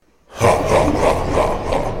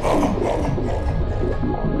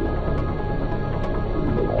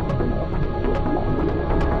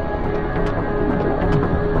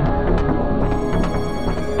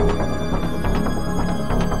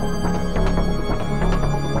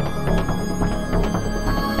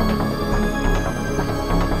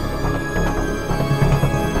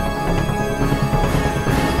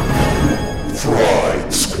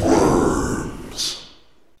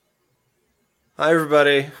Hi,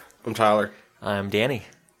 everybody. I'm Tyler. I'm Danny.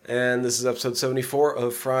 And this is episode 74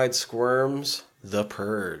 of Fried Squirms, The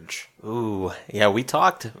Purge. Ooh, yeah, we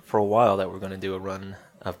talked for a while that we're going to do a run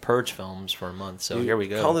of Purge films for a month, so here we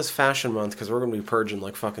go. Call this Fashion Month because we're going to be purging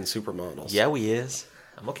like fucking supermodels. Yeah, we is.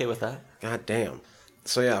 I'm okay with that. God damn.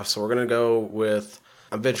 So we're going to go with...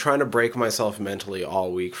 I've been trying to break myself mentally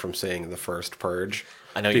all week from saying the first Purge.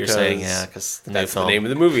 I know you're saying, yeah, because that's the name of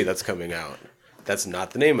the movie that's coming out. That's not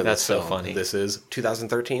the name of this film. That's so funny. This is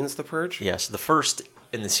 2013's The Purge? Yes, the first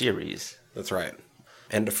in the series. That's right.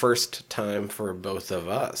 And the first time for both of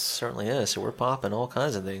us. Certainly is. So we're popping all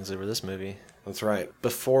kinds of things over this movie. That's right.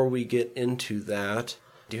 Before we get into that,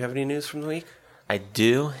 do you have any news from the week? I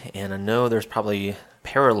do, and I know there's probably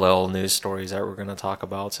parallel news stories that we're going to talk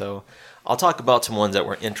about, so I'll talk about some ones that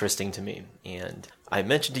were interesting to me. And I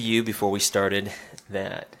mentioned to you before we started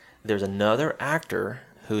that there's another actor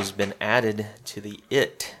who's been added to the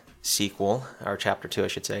It sequel, or Chapter 2, I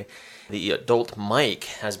should say. The adult Mike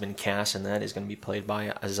has been cast, and that is going to be played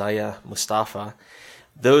by Isaiah Mustafa.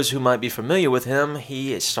 Those who might be familiar with him,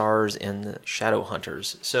 he stars in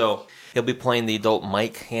Shadowhunters. So he'll be playing the adult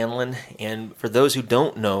Mike Hanlon. And for those who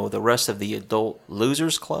don't know, the rest of the Adult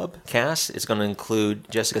Losers Club cast is going to include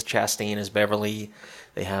Jessica Chastain as Beverly.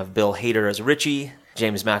 They have Bill Hader as Richie.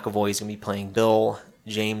 James McAvoy is going to be playing Bill.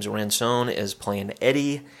 James Ransone is playing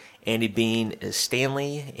Eddie. Andy Bean is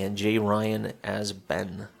Stanley. And Jay Ryan as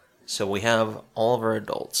Ben. So we have all of our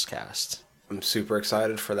adults cast. I'm super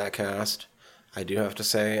excited for that cast. I do have to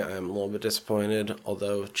say I'm a little bit disappointed,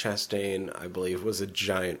 although Chastain, I believe, was a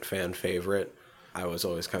giant fan favorite. I was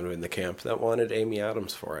always kind of in the camp that wanted Amy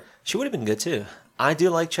Adams for it. She would have been good too. I do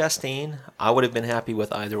like Chastain. I would have been happy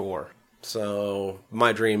with either or. So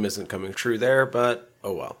my dream isn't coming true there, but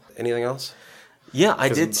oh well. Anything else? Yeah, I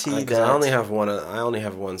did see that. I only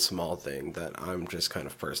have one small thing that I'm just kind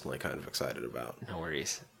of personally kind of excited about. No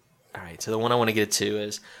worries. All right, so the one I want to get to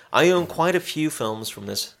is I own quite a few films from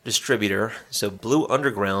this distributor. So Blue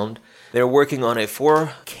Underground, they're working on a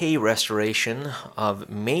 4K restoration of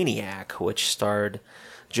Maniac, which starred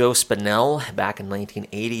Joe Spinell back in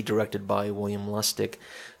 1980, directed by William Lustig.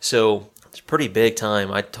 So it's pretty big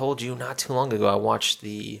time. I told you not too long ago I watched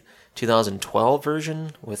the 2012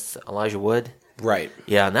 version with Elijah Wood. Right.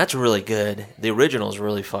 Yeah, and that's really good. The original's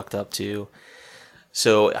really fucked up too.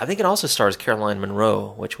 So I think it also stars Caroline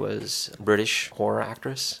Munro, which was a British horror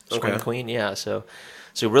actress, Scream Queen. Yeah, so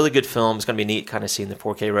really good film. It's going to be neat kind of seeing the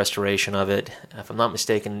 4K restoration of it. If I'm not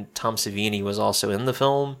mistaken, Tom Savini was also in the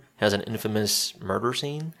film, has an infamous murder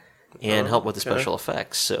scene, and helped with the special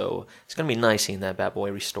effects. So it's going to be nice seeing that bad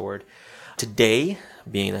boy restored. Today,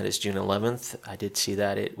 being that it's June 11th, I did see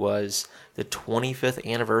that it was the 25th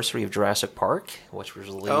anniversary of Jurassic Park, which was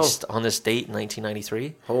released on this date in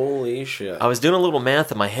 1993. Holy shit. I was doing a little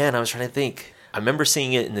math in my head. I was trying to think. I remember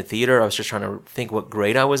seeing it in the theater. I was just trying to think what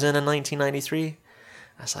grade I was in 1993.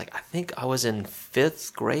 I was like, I think I was in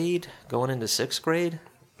 5th grade, going into 6th grade.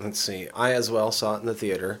 Let's see. I as well saw it in the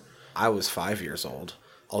theater. I was 5 years old,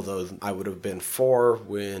 although I would have been 4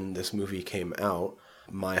 when this movie came out.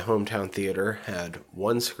 My hometown theater had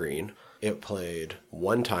one screen. It played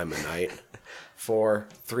one time a night for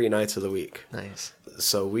 3 nights of the week. Nice.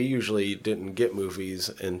 So we usually didn't get movies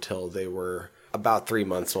until they were about 3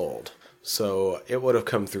 months old. So it would have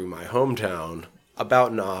come through my hometown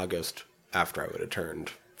about in August after I would have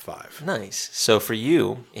turned 5. Nice. So for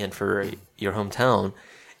you and for your hometown,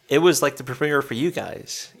 it was like the premiere for you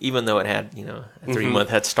guys, even though it had, a 3-month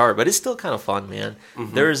head start. But it's still kind of fun, man.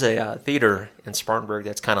 Mm-hmm. There's a theater in Spartanburg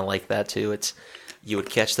that's kind of like that, too. You would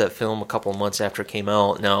catch that film a couple of months after it came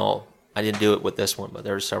out. Now, I didn't do it with this one, but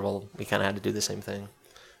there were several. We kind of had to do the same thing.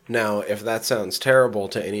 Now, if that sounds terrible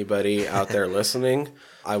to anybody out there listening,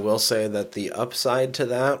 I will say that the upside to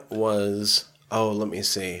that was, let me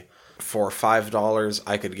see. For $5,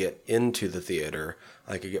 I could get into the theater.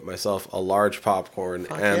 I could get myself a large popcorn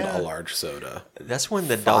a large soda. That's when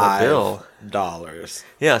the dollar bill... $5.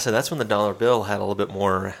 Yeah, so that's when the dollar bill had a little bit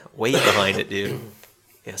more weight behind it, dude.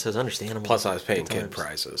 Yeah, so it's understandable. Plus, I was paying kid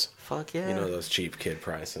prices. Fuck yeah. You know those cheap kid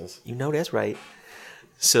prices. You know that's right.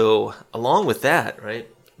 So, along with that, right,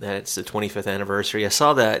 that it's the 25th anniversary, I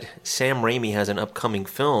saw that Sam Raimi has an upcoming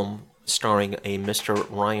film starring a Mr.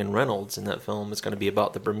 Ryan Reynolds in that film. It's going to be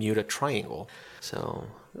about the Bermuda Triangle. So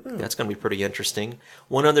that's going to be pretty interesting.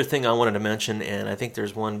 One other thing I wanted to mention, and I think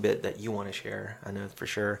there's one bit that you want to share, I know for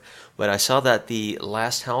sure, but I saw that the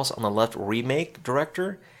Last House on the Left remake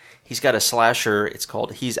director, he's got a slasher, it's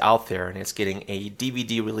called He's Out There, and it's getting a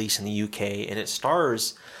DVD release in the UK, and it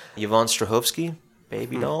stars Yvonne Strahovski,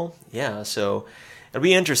 baby doll. Yeah, so it'll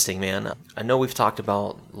be interesting, man. I know we've talked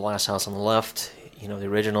about Last House on the Left. the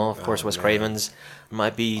original, of course, Wes man. Craven's.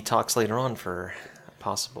 Might be talks later on for a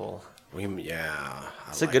possible. I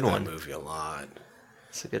It's a like good that one. movie a lot.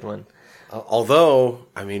 It's a good one. Although,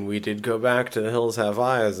 I mean, we did go back to The Hills Have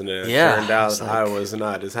Eyes, and it Yeah, turned out it's like- I was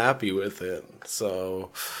not as happy with it.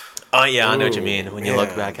 So, Oh yeah, I know what you Ooh, mean when you look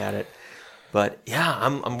man. back at it. But yeah,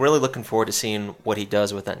 I'm really looking forward to seeing what he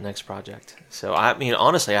does with that next project. So I mean,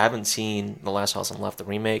 honestly, I haven't seen The Last House on the Left, the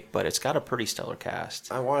remake, but it's got a pretty stellar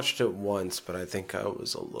cast. I watched it once, but I think I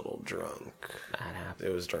was a little drunk. That happened.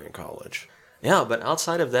 It was during college. Yeah, but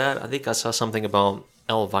outside of that, I think I saw something about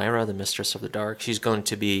Elvira, the Mistress of the Dark. She's going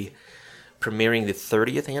to be premiering the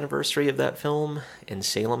 30th anniversary of that film in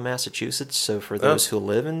Salem, Massachusetts. So for those who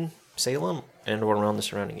live in Salem and or around the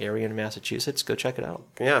surrounding area in Massachusetts, go check it out.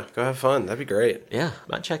 Yeah, go have fun. That'd be great. Yeah,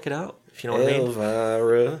 might check it out if you know what I mean.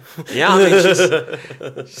 Elvira. Yeah, I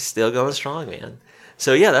mean, she's still going strong, man.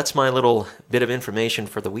 So yeah, that's my little bit of information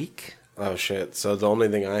for the week. Oh, shit. So the only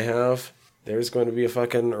thing I have, there's going to be a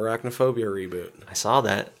fucking Arachnophobia reboot. I saw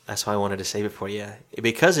that. That's why I wanted to save it for you.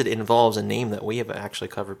 Because it involves a name that we have actually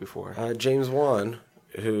covered before. James Wan,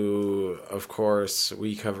 who, of course,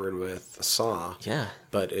 we covered with Saw. Yeah.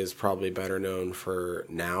 But is probably better known for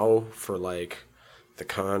like The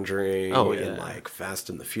Conjuring Oh, and yeah. like Fast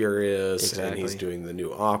and the Furious, and he's Exactly. doing the new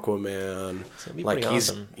Aquaman. So it'd be Like pretty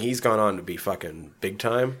awesome. he's gone on to be fucking big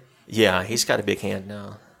time. Yeah, he's got a big hand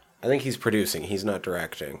now. I think he's producing. He's not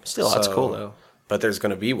directing. Still, that's cool, though. But there's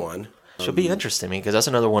going to be one. Should be interesting because that's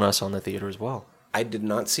another one I saw in the theater as well. I did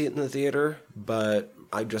not see it in the theater, but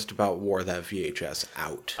I just about wore that VHS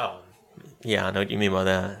out. Oh. Yeah, I know what you mean by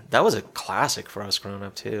that. That was a classic for us growing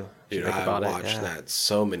up, too. if you Dude, think I about it, watched yeah. that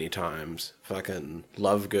so many times. Fucking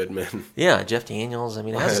love Goodman. Yeah, Jeff Daniels. I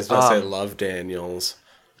mean, it I has, was about to say love Daniels.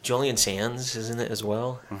 Julian Sands is in it as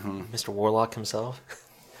well. Mm-hmm. Mr. Warlock himself.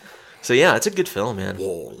 So yeah, it's a good film, man.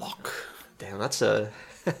 Warlock. Damn, that's a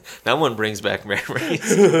that one brings back memories.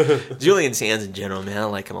 Julian Sands in general, man, I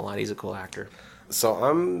like him a lot. He's a cool actor. So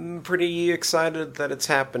I'm pretty excited that it's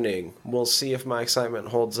happening. We'll see if my excitement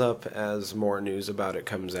holds up as more news about it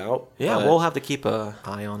comes out. Yeah, But we'll have to keep an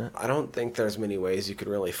eye on it. I don't think there's many ways you could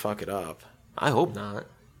really fuck it up. I hope not.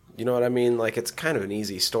 You know what I mean? Like, it's kind of an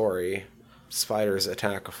easy story. Spiders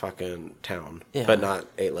attack a fucking town, Yeah. but not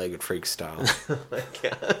eight-legged freak style. I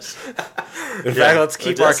guess. In fact, let's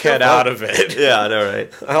keep Arquette out of it. Yeah, I know,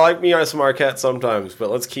 right? I like me some Arquette sometimes, but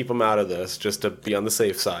let's keep him out of this just to be on the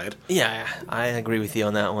safe side. Yeah, I agree with you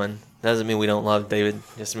on that one. Doesn't mean we don't love David.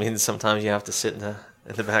 Just means sometimes you have to sit in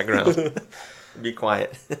the background, be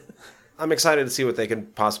quiet. I'm excited to see what they can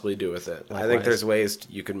possibly do with it. I think Likewise. there's ways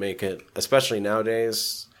you can make it, especially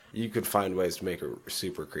nowadays, you could find ways to make it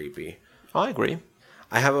super creepy. I agree.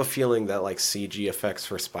 I have a feeling that like CG effects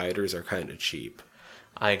for spiders are kind of cheap.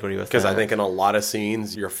 I agree with that. Because I think in a lot of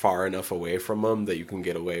scenes, you're far enough away from them that you can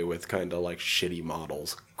get away with kind of like shitty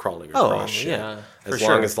models crawling across shit. yeah, for As long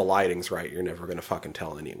sure. as the lighting's right, you're never going to fucking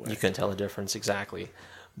tell anyway. you can tell the difference exactly.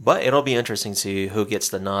 But it'll be interesting to see who gets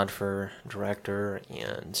the nod for director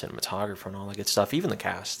and cinematographer and all that good stuff, even the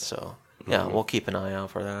cast. So, yeah, we'll keep an eye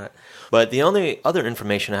out for that. But the only other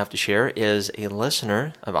information I have to share is a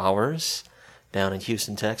listener of ours down in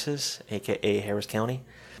Houston, Texas, a.k.a. Harris County,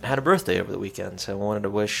 had a birthday over the weekend. So I wanted to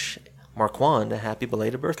wish Marquand a happy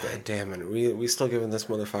belated birthday. Damn it, we still giving this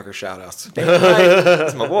motherfucker shout-outs.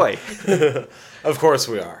 That's my boy. Of course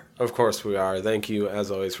we are. Of course we are. Thank you,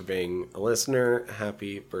 as always, for being a listener.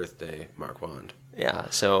 Happy birthday, Mark Wand. Yeah,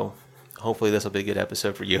 so hopefully this will be a good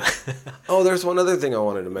episode for you. Oh, there's one other thing I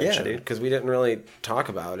wanted to mention, dude. because we didn't really talk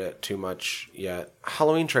about it too much yet.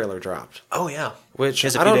 Halloween trailer dropped. Oh, yeah. Which,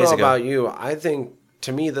 Just a I few don't days know ago. about you, I think,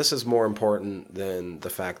 to me, this is more important than the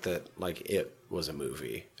fact that, like, it was a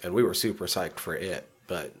movie. And we were super psyched for it,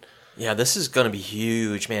 but... Yeah, this is going to be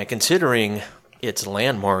huge, man, considering its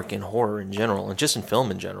landmark in horror in general and just in film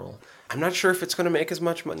in general. I'm not sure if it's going to make as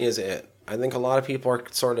much money as it. I think a lot of people are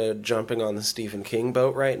sort of jumping on the Stephen King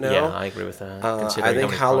boat right now. Yeah, I agree with that. I considering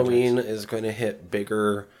think how many Halloween projects. is going to hit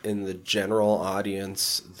bigger in the general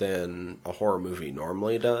audience than a horror movie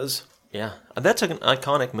normally does. Yeah, that's an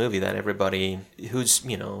iconic movie that everybody who's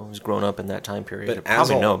grown up in that time period But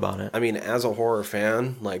probably know about it. I mean, as a horror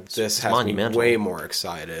fan, like this has me monumental. way more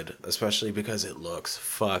excited, especially because it looks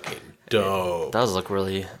fucking dope. It does look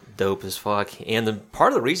really dope as fuck. And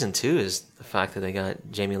part of the reason, too, is the fact that they got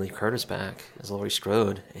Jamie Lee Curtis back as Laurie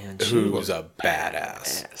Strode. And she Who's looks a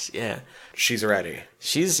badass. badass. Yeah. She's ready.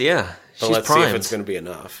 She's But let's primed. see if it's going to be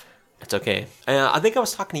enough. It's okay. I think I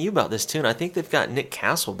was talking to you about this, too, and I think they've got Nick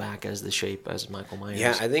Castle back as the Shape, as Michael Myers.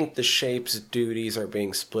 Yeah, I think the Shape's duties are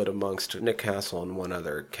being split amongst Nick Castle and one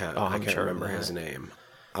other cat. I I'm can't sure of remember that. his name.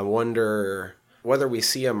 I wonder whether we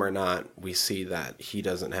see him or not, we see that he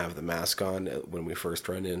doesn't have the mask on when we first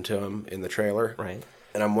run into him in the trailer. Right.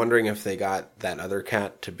 And I'm wondering if they got that other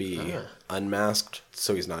cat to be unmasked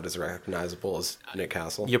so he's not as recognizable as Nick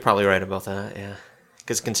Castle. You're probably right about that, yeah.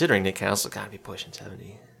 Because considering Nick Castle's got to be pushing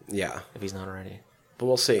 70. Yeah. If he's not already. But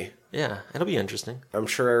we'll see. Yeah, it'll be interesting. I'm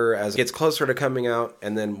sure as it gets closer to coming out,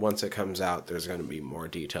 and then once it comes out, there's going to be more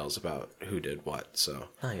details about who did what. So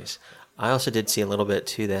Nice. I also did see a little bit,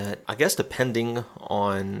 too, that I guess depending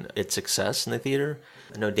on its success in the theater,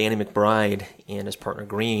 I know Danny McBride and his partner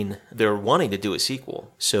Green, they're wanting to do a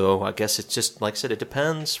sequel. So I guess it's just, like I said, it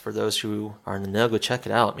depends. For those who are in the know, go check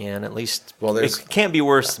it out, man. At least it can't be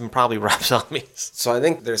worse than probably Rob Zombie's. So I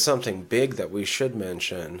think there's something big that we should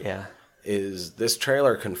mention. Yeah. Is this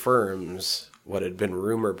trailer confirms what had been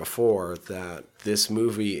rumored before, that this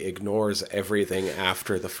movie ignores everything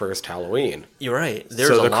after the first Halloween. You're right.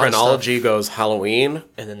 So the chronology goes Halloween,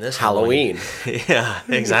 and then this Halloween. Yeah,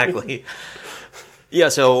 exactly. Yeah,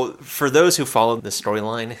 so for those who followed the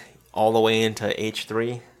storyline all the way into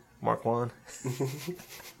H3, Mark 1.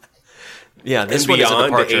 Yeah, this one is a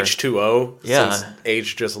departure. H2O. Yeah. Since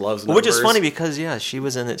H just loves numbers. Which is funny because, yeah, she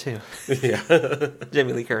was in it too. Yeah.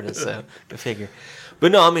 Jamie Lee Curtis, so go figure.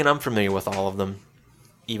 But no, I mean, I'm familiar with all of them,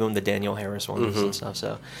 even the Danielle Harris ones and stuff.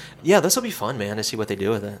 So, yeah, this will be fun, man, to see what they do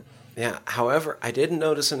with it. Yeah, however, I did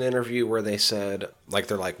notice an interview where they said, like,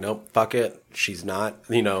 they're like, nope, fuck it, she's not,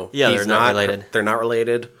 Yeah, they're not related. They're not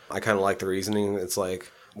related. I kind of like the reasoning. It's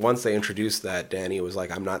like, once they introduced that, Danny was like,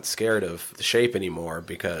 I'm not scared of the shape anymore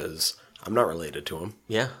because I'm not related to him.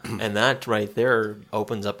 Yeah, and that right there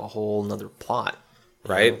opens up a whole nother plot.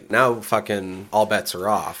 Right? Now fucking all bets are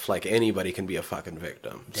off. Like, anybody can be a fucking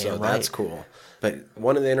victim. So that's cool. But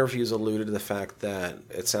one of the interviews alluded to the fact that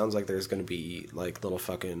it sounds like there's going to be, like, little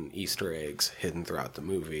fucking Easter eggs hidden throughout the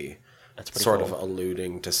movie. That's pretty sort cool. of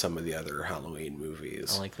alluding to some of the other Halloween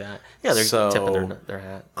movies. I like that. Yeah, they're tipping their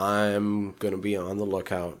hat. I'm going to be on the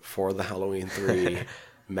lookout for the Halloween 3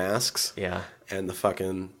 masks. Yeah. And the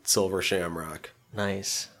fucking Silver Shamrock.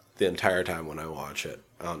 Nice. The entire time when I watch it.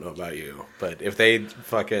 I don't know about you, but if they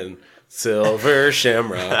fucking Silver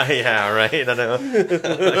Shamrock. Yeah, right. I know.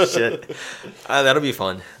 Oh, shit. That'll be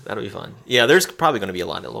fun. That'll be fun. Yeah, there's probably going to be a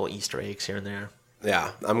lot of little Easter eggs here and there.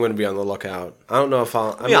 Yeah, I'm going to be on the lookout. I don't know if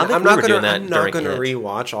I'll... I'm not going to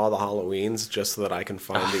rewatch all the Halloweens just so that I can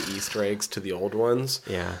find the Easter eggs to the old ones.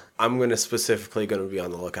 Yeah. I'm going to be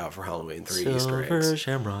on the lookout for Halloween 3 Easter eggs. Silver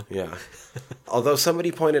Shamrock. Yeah. Although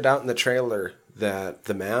somebody pointed out in the trailer that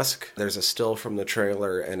the mask, there's a still from the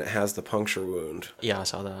trailer and it has the puncture wound. Yeah, I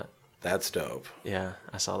saw that. That's dope. Yeah,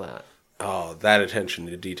 I saw that. Oh, that attention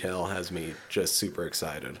to detail has me just super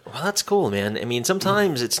excited. Well, that's cool, man. I mean,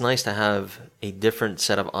 sometimes it's nice to have a different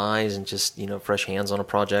set of eyes and just, fresh hands on a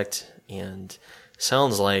project. And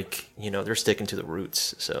sounds like, they're sticking to the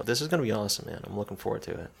roots. So this is going to be awesome, man. I'm looking forward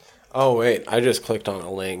to it. Oh, wait. I just clicked on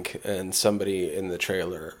a link and somebody in the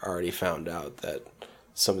trailer already found out that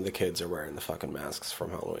some of the kids are wearing the fucking masks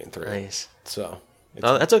from Halloween 3. Nice. So...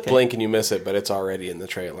 that's okay. Blink and you miss it, but it's already in the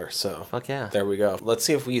trailer. So fuck yeah. There we go. Let's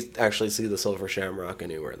see if we actually see the Silver Shamrock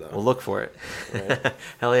anywhere, though. We'll look for it. Right.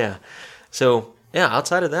 Hell yeah. So, yeah,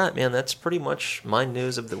 outside of that, man, that's pretty much my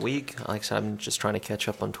news of the week. Like I said, I'm just trying to catch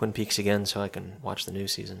up on Twin Peaks again so I can watch the new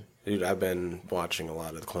season. Dude, I've been watching a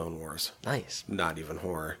lot of the Clone Wars. Nice. Not even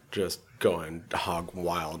horror. Just going hog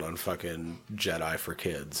wild on fucking Jedi for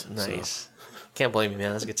kids. Nice. So. Can't blame you,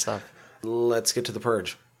 man. That's good stuff. Let's get to the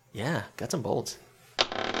Purge. Yeah, got some bolts.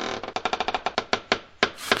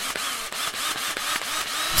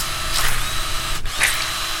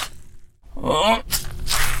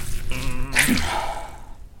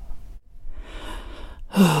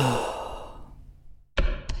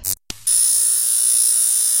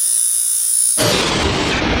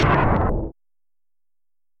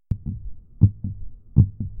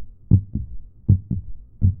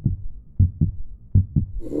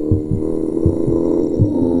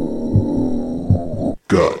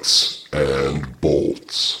 Guts and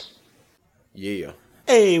bolts. Yeah.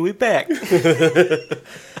 Hey, we back.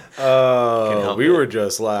 We were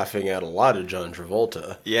just laughing at a lot of John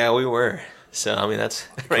Travolta. Yeah, we were. So, I mean, that's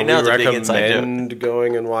right now it's a big inside joke. We recommend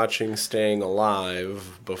going and watching Staying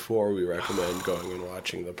Alive before we recommend going and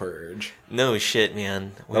watching The Purge. No shit,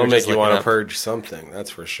 man. That'll make you want to purge something, that's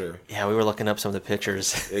for sure. Yeah, we were looking up some of the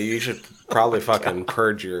pictures. Yeah, you should probably fucking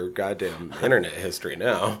purge your goddamn internet history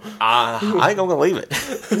now. I ain't gonna believe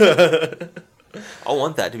it. I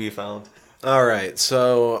want that to be found. All right,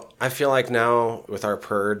 so I feel like now with our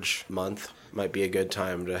Purge month might be a good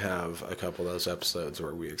time to have a couple of those episodes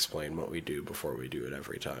where we explain what we do before we do it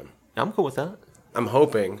every time. I'm cool with that. I'm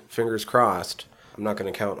hoping, fingers crossed, I'm not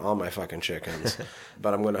going to count all my fucking chickens,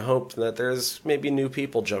 but I'm going to hope that there's maybe new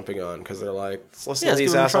people jumping on because they're like, let's listen to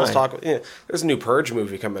these assholes talk. Yeah, there's a new Purge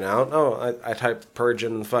movie coming out. Oh, I typed Purge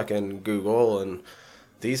in fucking Google and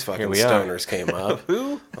these fucking stoners came up.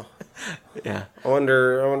 Who? Yeah. I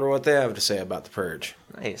wonder what they have to say about the Purge.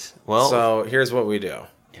 Nice. Well, so here's what we do.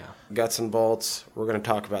 Yeah. Guts and bolts. We're going to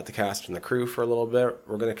talk about the cast and the crew for a little bit.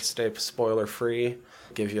 We're going to stay spoiler free,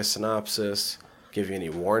 give you a synopsis, give you any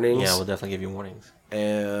warnings. Yeah, we'll definitely give you warnings.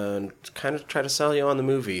 And kind of try to sell you on the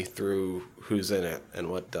movie through who's in it and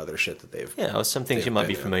what other shit that they've... Yeah, some things you might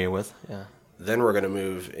be familiar with. Yeah. Then we're going to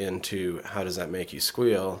move into How Does That Make You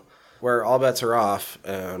Squeal, where all bets are off,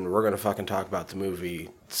 and we're going to fucking talk about the movie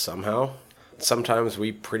somehow. Sometimes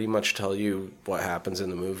we pretty much tell you what happens in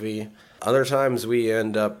the movie. Other times we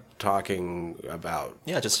end up talking about...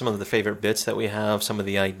 Yeah, just some of the favorite bits that we have, some of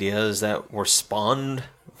the ideas that were spawned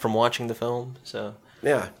from watching the film. So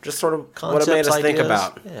yeah, just sort of concepts, what it made us ideas. think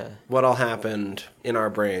about. Yeah. What all happened in our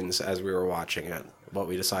brains as we were watching it. What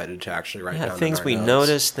we decided to actually write down. Yeah, things we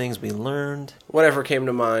noticed, things we learned. Whatever came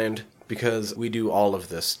to mind, because we do all of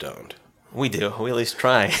this stoned. We do. We at least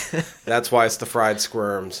try. That's why it's the fried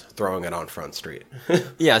squirms throwing it on Front Street.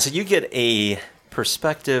 Yeah, so you get a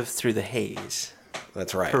perspective through the haze.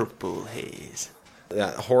 That's right. Purple haze.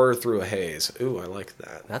 Yeah, horror through a haze. Ooh, I like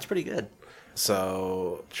that. That's pretty good.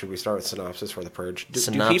 So, should we start with synopsis for The Purge? Do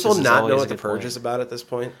Synopsis people is not know always what a The good Purge point. is about at this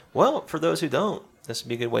point? Well, for those who don't, this would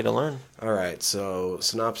be a good way to learn. All right, so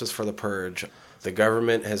synopsis for The Purge. The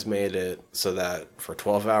government has made it so that for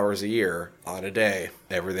 12 hours a year, on a day,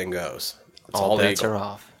 everything goes. It's All bets legal. are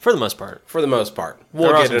off. For the most part. For the most part.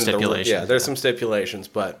 There are some stipulations. Yeah, there's some stipulations,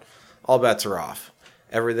 but all bets are off.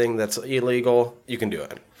 Everything that's illegal, you can do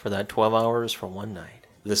it. For that 12 hours for one night.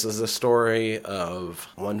 This is the story of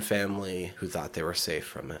one family who thought they were safe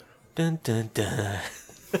from it. Dun, dun, dun.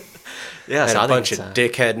 Yeah, And so a I think bunch it's, of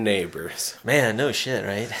dickhead neighbors. man, no shit,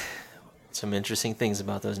 right? Some interesting things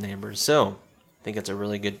about those neighbors. So, I think it's a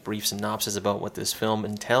really good brief synopsis about what this film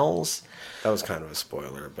entails. That was kind of a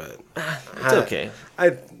spoiler, but... It's okay.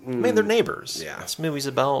 I mean, they're neighbors. Yeah. This movie's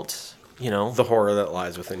about, the horror that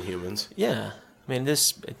lies within humans. Yeah. I mean,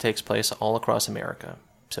 it takes place all across America.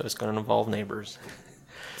 So it's going to involve neighbors.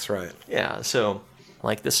 That's right. Yeah, so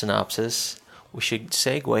like the synopsis, we should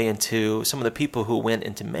segue into some of the people who went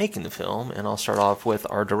into making the film. And I'll start off with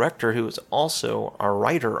our director, who is also our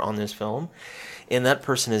writer on this film. And that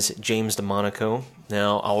person is James DeMonaco.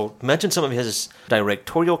 Now, I'll mention some of his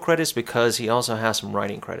directorial credits because he also has some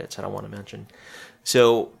writing credits that I want to mention.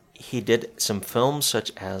 So he did some films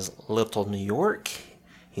such as Little New York.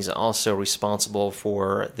 He's also responsible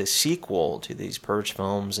for the sequel to these Purge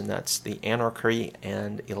films, and that's The Anarchy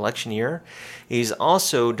and Election Year. He's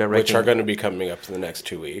also directing... Which are going to be coming up in the next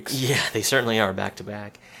 2 weeks. Yeah, they certainly are back to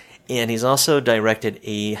back. And he's also directed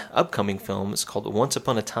a upcoming film. It's called Once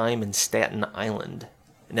Upon a Time in Staten Island.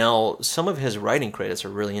 Now, some of his writing credits are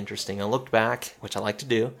really interesting. I looked back, which I like to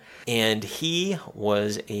do, and he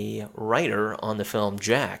was a writer on the film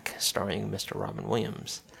Jack, starring Mr. Robin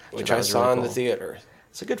Williams. Which I saw in the theater.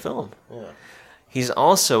 It's a good film. Yeah. He's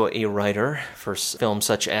also a writer for films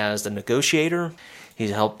such as The Negotiator.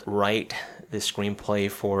 He's helped write the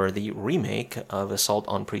screenplay for the remake of Assault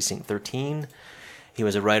on Precinct 13. He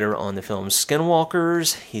was a writer on the film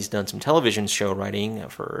Skinwalkers. He's done some television show writing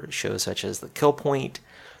for shows such as The Kill Point,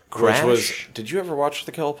 Crash. Did you ever watch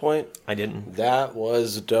The Kill Point? I didn't. That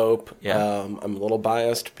was dope. Yeah. I'm a little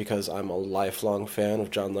biased because I'm a lifelong fan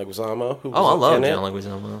of John Leguizamo. Who was Oh, I love in it. John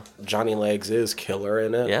Leguizamo. Johnny Legs is killer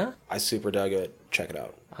in it. Yeah? I super dug it. Check it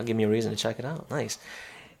out. I'll give me a reason to check it out. Nice.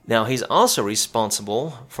 Now, he's also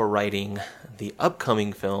responsible for writing the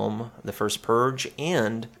upcoming film, The First Purge,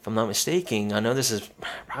 and, if I'm not mistaken, I know this is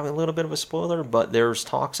probably a little bit of a spoiler, but there's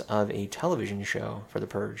talks of a television show for The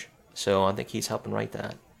Purge. So I think he's helping write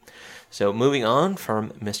that. So moving on from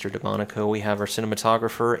Mr. DeMonaco, we have our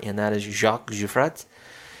cinematographer, and that is Jacques Jouffret.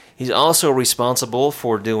 He's also responsible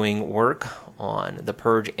for doing work on The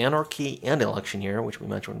Purge, Anarchy, and Election Year, which we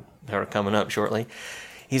mentioned are coming up shortly.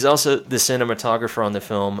 He's also the cinematographer on the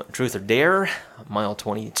film Truth or Dare, Mile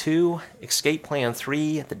 22, Escape Plan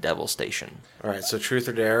 3, The Devil Station. All right, so Truth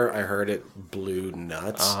or Dare, I heard it blew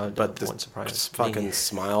nuts. But the fucking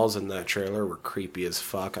smiles in that trailer were creepy as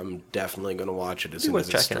fuck. I'm definitely going to watch it as soon as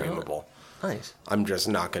it's streamable. Nice. I'm just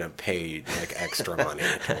not going to pay extra money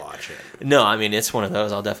to watch it. No, I mean, it's one of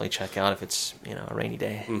those I'll definitely check out if it's, a rainy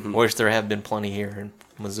day. Mm-hmm. Which there have been plenty here in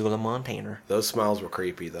Missoula, Montana. Those smiles were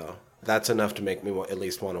creepy, though. That's enough to make me at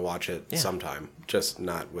least want to watch it sometime, just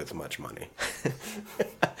not with much money.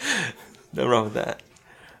 No wrong with that.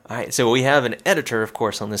 All right, so we have an editor, of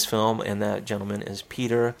course, on this film, and that gentleman is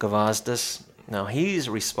Peter Gavazdas. Now, he's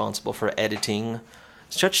responsible for editing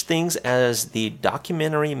such things as the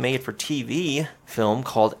documentary made-for-TV film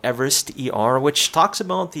called Everest ER, which talks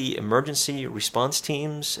about the emergency response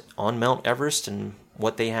teams on Mount Everest and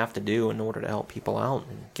what they have to do in order to help people out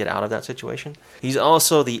and get out of that situation. He's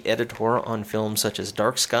also the editor on films such as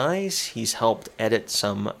Dark Skies. He's helped edit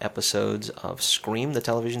some episodes of Scream, the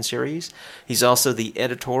television series. He's also the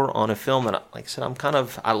editor on a film that, like I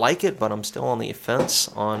said, I like it, but I'm still on the fence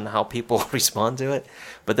on how people respond to it.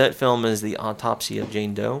 But that film is The Autopsy of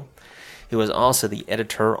Jane Doe. He was also the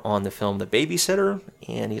editor on the film The Babysitter,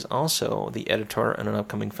 and he's also the editor on an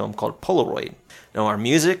upcoming film called Polaroid. Now, our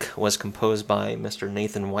music was composed by Mr.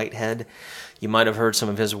 Nathan Whitehead. You might have heard some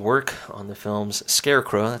of his work on the films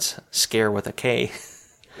Scarecrow. That's Scare with a K.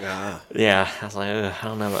 Yeah, I was like, I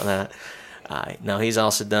don't know about that. Now, he's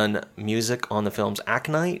also done music on the films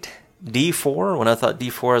Aconite, D4. When I thought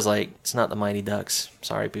D4, I was like, it's not the Mighty Ducks.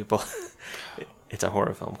 Sorry, people. It's a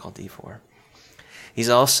horror film called D4. He's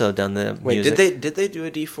also done the music. Did they do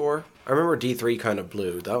a D4? I remember D3 kind of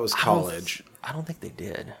blew. That was college. I don't think they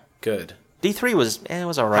did. Good. D3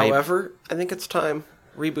 was all right. However, I think it's time.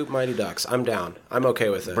 Reboot Mighty Ducks. I'm down. I'm okay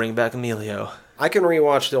with it. Bring back Emilio. I can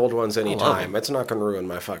rewatch the old ones anytime. It's not going to ruin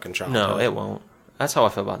my fucking childhood. No, it won't. That's how I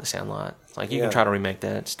feel about The Sandlot. Like, you can try to remake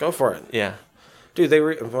that. Go for it. Yeah. Dude,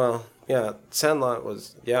 Sandlot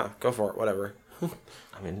was... Yeah, go for it. Whatever.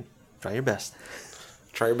 I mean, try your best.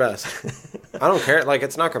 Try your best. I don't care. Like,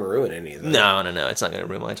 it's not going to ruin anything. No. It's not going to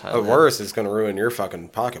ruin my childhood. At worst, it's going to ruin your fucking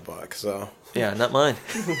pocketbook, so... Yeah, not mine.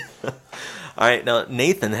 All right, now,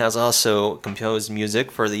 Nathan has also composed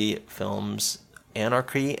music for the films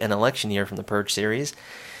Anarchy and Election Year from the Purge series.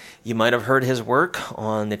 You might have heard his work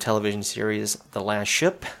on the television series The Last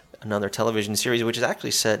Ship, another television series which is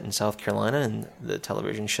actually set in South Carolina in the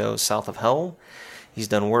television show South of Hell. He's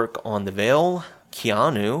done work on The Veil,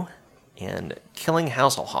 Keanu, and Killing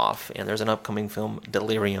Hasselhoff, and there's an upcoming film,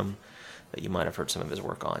 Delirium, that you might have heard some of his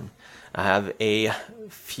work on. I have a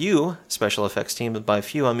few special effects teams. By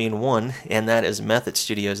few, I mean one, and that is Method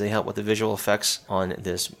Studios. They help with the visual effects on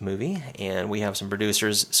this movie, and we have some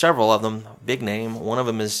producers, several of them, big name. One of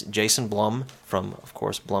them is Jason Blum from, of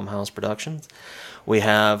course, Blumhouse Productions. We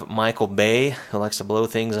have Michael Bay, who likes to blow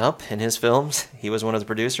things up in his films. He was one of the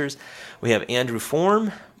producers. We have Andrew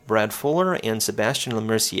Form, Brad Fuller, and Sebastian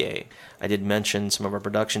Lemercier. I did mention some of our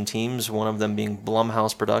production teams, one of them being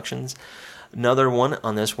Blumhouse Productions. Another one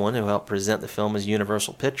on this one who helped present the film is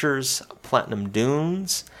Universal Pictures, Platinum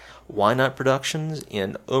Dunes, Why Not Productions,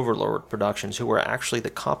 and Overlord Productions, who were actually the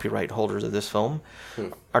copyright holders of this film.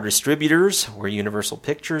 Our distributors were Universal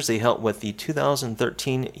Pictures. They helped with the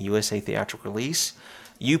 2013 USA theatrical release.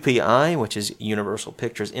 UPI, which is Universal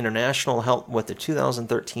Pictures International, helped with the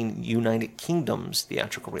 2013 United Kingdom's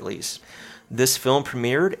theatrical release. This film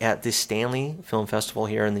premiered at the Stanley Film Festival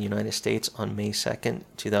here in the United States on May 2nd,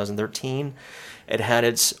 2013. It had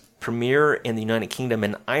its premiere in the United Kingdom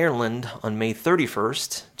and Ireland on May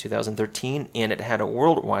 31st, 2013, and it had a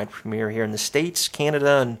worldwide premiere here in the States,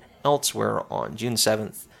 Canada, and elsewhere on June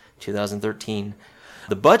 7th, 2013.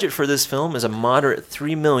 The budget for this film is a moderate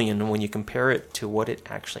 $3 million when you compare it to what it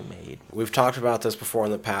actually made. We've talked about this before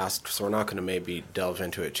in the past, so we're not going to maybe delve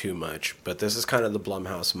into it too much, but this is kind of the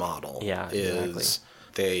Blumhouse model. Yeah, exactly.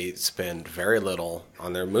 They spend very little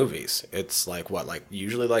on their movies. It's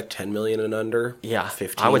usually $10 million and under. Yeah,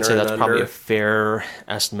 15 I would say that's under. probably a fair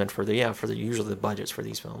estimate for usually the budgets for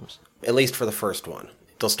these films. At least for the first one.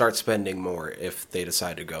 They'll start spending more if they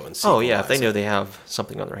decide to go and see. Oh yeah, if they know they have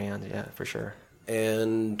something on their hands, yeah, for sure.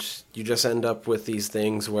 And you just end up with these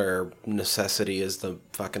things where necessity is the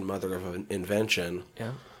fucking mother of invention.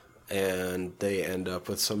 Yeah. And they end up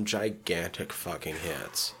with some gigantic fucking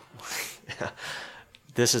hits. Yeah.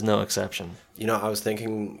 This is no exception. You know, I was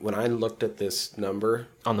thinking when I looked at this number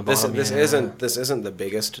on the bottom. This isn't the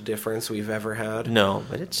biggest difference we've ever had. No,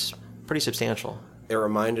 but it's pretty substantial. It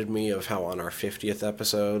reminded me of how on our 50th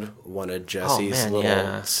episode, one of Jesse's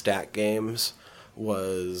little stat games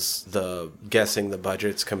was the guessing the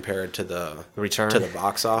budgets compared to the return to the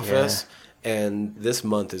box office. Yeah. And this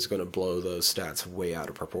month is going to blow those stats way out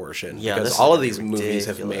of proportion. Yeah, because all of these movies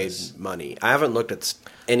have made money. I haven't looked at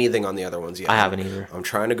anything on the other ones yet. I haven't either. I'm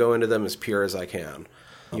trying to go into them as pure as I can.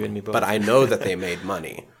 You and me both. But I know that they made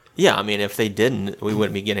money. Yeah, I mean, if they didn't, we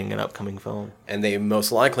wouldn't be getting an upcoming film. And they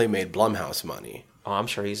most likely made Blumhouse money. Oh, I'm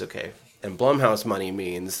sure he's okay. And Blumhouse money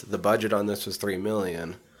means the budget on this was $3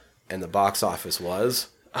 million, and the box office was...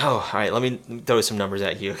 Oh, all right, let me throw some numbers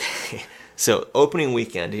at you. So, opening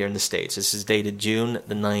weekend here in the States, this is dated June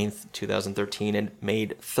the 9th, 2013, and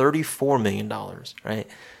made $34 million, right?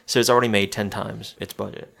 So it's already made 10 times its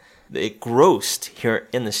budget. It grossed here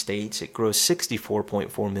in the States, it grossed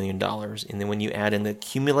 $64.4 million. And then when you add in the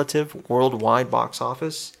cumulative worldwide box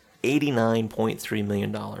office, $89.3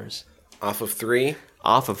 million. Off of 3?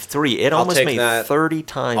 Off of 3. It almost take made that 30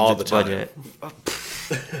 times all its the time.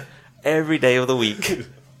 budget. Every day of the week. If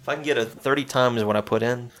I can get 30 times what I put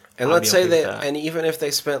in, And I'd let's be say okay they, with that. and even if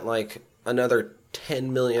they spent like another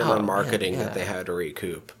 10 million Oh, on marketing man, that they yeah. had to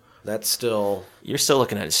recoup, that's still You're still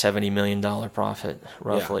looking at a $70 million profit,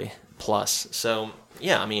 roughly, plus. So,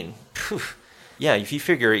 yeah, I mean, phew. Yeah, if you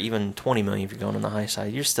figure even 20 million if you're going on the high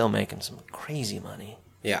side, you're still making some crazy money.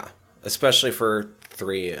 yeah, especially for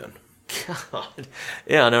 3 in. God.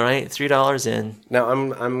 Yeah, I know, right? $3 in, Now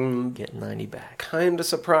I'm get 90 back. kind of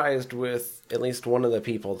surprised with at least one of the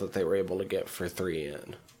people that they were able to get for 3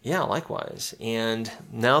 in. Yeah, likewise. And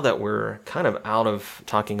now that we're kind of out of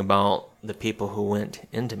talking about the people who went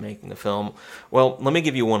into making the film, well, let me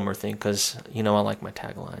give you one more thing, because, I like my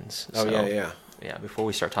taglines. Oh, yeah. Yeah, before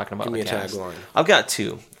we start talking about Give the me a cast. tagline. I've got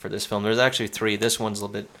 2 for this film. There's actually 3. This one's a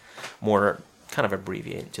little bit more kind of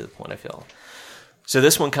abbreviated to the point, I feel. So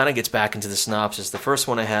this one kind of gets back into the synopsis. The first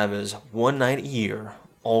one I have is one night a year,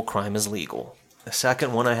 all crime is legal. The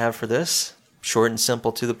second one I have for this, short and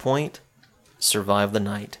simple to the point, survive the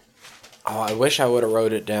night. Oh, I wish I would have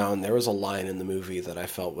wrote it down. There was a line in the movie that I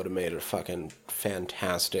felt would have made a fucking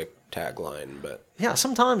fantastic tagline, but Yeah,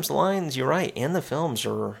 sometimes the lines, you're right, and the films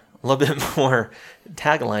are a little bit more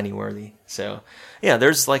tagline-y worthy. So, yeah,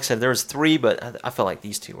 there's, like I said, there's 3, but I felt like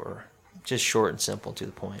these 2 were just short and simple to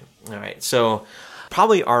the point. All right, so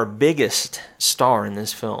probably our biggest star in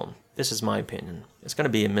this film, this is my opinion, it's going to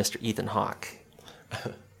be Mr. Ethan Hawke.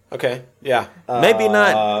 okay, yeah. Maybe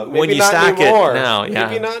not when maybe you not stack anymore. it now. Yeah.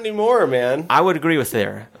 Maybe not anymore, man. I would agree with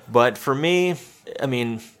there. But for me, I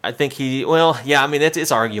mean, I think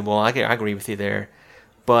it's arguable. I agree with you there.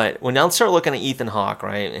 But when I start looking at Ethan Hawke,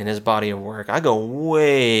 right, and his body of work, I go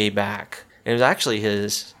way back. It was actually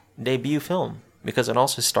his debut film because it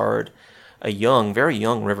also starred a very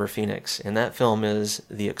young River Phoenix. And that film is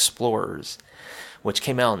The Explorers, which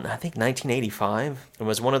came out in, I think, 1985. It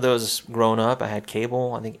was one of those growing up. I had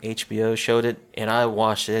cable. I think HBO showed it, and I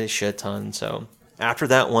watched it a shit ton. So after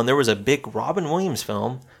that one, there was a big Robin Williams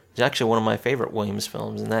film. It's actually one of my favorite Williams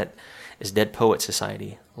films, and that is Dead Poets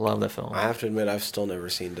Society. Love that film. I have to admit, I've still never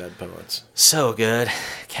seen Dead Poets. So good.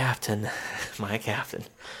 Captain. My captain.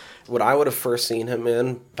 What I would have first seen him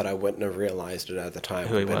in, but I wouldn't have realized it at the time,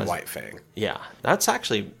 Who would he have been was. White Fang. Yeah, that's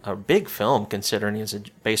actually a big film considering it's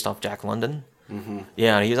based off Jack London. Mm-hmm.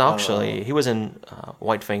 Yeah, he was in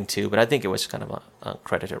White Fang too, but I think it was kind of a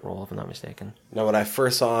credited role, if I'm not mistaken. Now, when I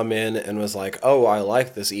first saw him in and was like, oh, I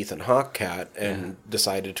like this Ethan Hawke cat, and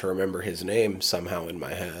decided to remember his name somehow in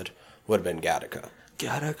my head, would have been Gattaca.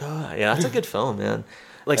 Gattaca. Yeah, that's a good film, man.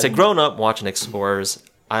 Like I said, growing up watching Explorers,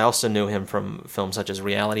 I also knew him from films such as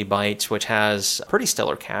Reality Bites, which has a pretty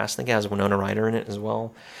stellar cast. I think it has Winona Ryder in it as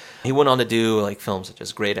well. He went on to do like films such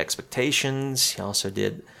as Great Expectations. He also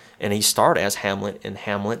did, and he starred as Hamlet in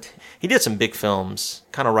Hamlet. He did some big films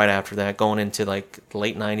kind of right after that, going into like the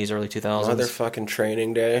late 90s, early 2000s. Motherfucking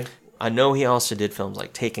Training Day. I know he also did films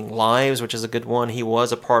like Taking Lives, which is a good one. He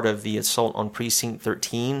was a part of the Assault on Precinct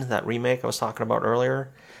 13, that remake I was talking about earlier.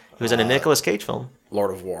 He was in a Nicolas Cage film.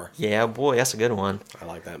 Lord of War. Yeah, boy, that's a good one. I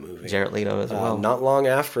like that movie. Jared Leto as well. Not long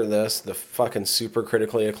after this, the fucking super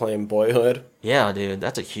critically acclaimed Boyhood. Yeah, dude,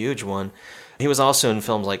 that's a huge one. He was also in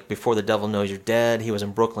films like Before the Devil Knows You're Dead. He was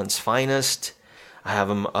in Brooklyn's Finest. I have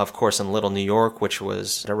him, of course, in Little New York, which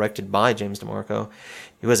was directed by James DeMarco.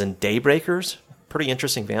 He was in Daybreakers, pretty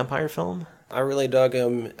interesting vampire film. I really dug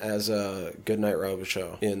him as a Goodnight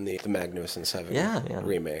Robichaux in the Magnificent Seven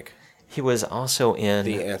remake. He was also in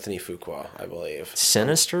The Anthony Fuqua, I believe.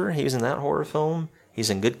 Sinister. He was in that horror film. He's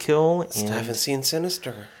in Good Kill. I haven't seen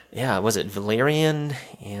Sinister. Yeah, was it Valerian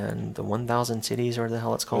and the 1,000 Cities, or the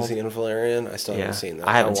hell it's called? Was he in Valerian? I still haven't seen that.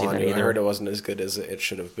 I haven't seen that either. I heard it wasn't as good as it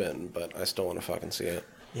should have been, but I still want to fucking see it.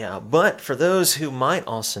 Yeah, but for those who might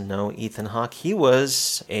also know Ethan Hawke, he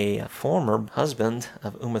was a former husband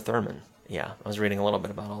of Uma Thurman. Yeah, I was reading a little bit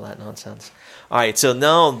about all that nonsense. All right, so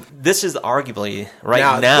now this is arguably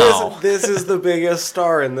now. This is the biggest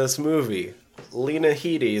star in this movie. Lena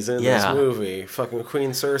Headey's in this movie. Fucking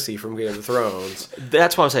Queen Cersei from Game of Thrones.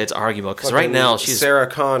 That's why I'm saying it's arguable, because right now she's Sarah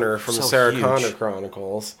Connor from the Sarah huge. Connor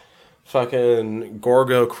Chronicles. Fucking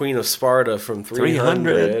Gorgo, Queen of Sparta from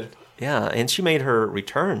 300. Yeah, and she made her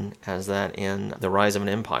return as that in The Rise of an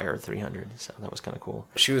Empire 300, so that was kind of cool.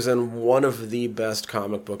 She was in one of the best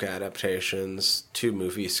comic book adaptations to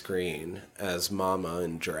movie screen as Mama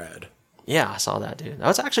in Dread. Yeah, I saw that, dude. That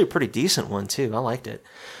was actually a pretty decent one, too. I liked it.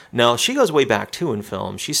 Now, she goes way back, too, in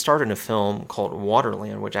film. She starred in a film called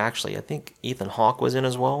Waterland, which actually I think Ethan Hawke was in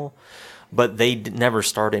as well. But they never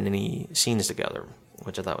starred in any scenes together,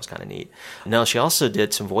 which I thought was kind of neat. Now, she also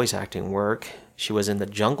did some voice acting work. She was in The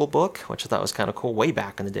Jungle Book, which I thought was kind of cool way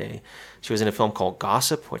back in the day. She was in a film called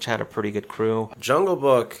Gossip, which had a pretty good crew. Jungle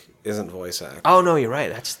Book isn't voice acting. Oh, no, you're right.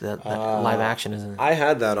 That's the live action, isn't it? I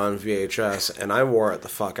had that on VHS, and I wore it the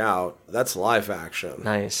fuck out. That's live action.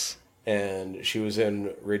 Nice. And she was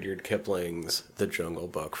in Rudyard Kipling's The Jungle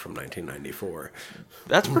Book from 1994.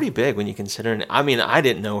 That's pretty big when you consider. I mean, I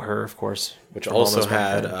didn't know her, of course. Which also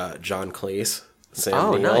had John Cleese,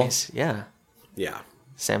 Sam Neill. Nice. Yeah. Yeah.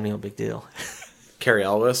 Sam Neill, big deal. Carrie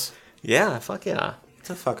Elwes. Yeah, fuck yeah. It's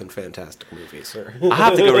a fucking fantastic movie, sir. I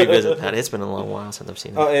have to go revisit that. It's been a long while since I've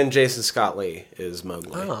seen it. Oh, and Jason Scott Lee is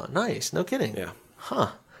Mowgli. Oh, nice. No kidding. Yeah.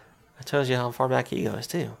 Huh. That tells you how far back he goes,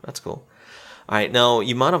 too. That's cool. All right, now,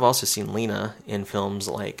 you might have also seen Lena in films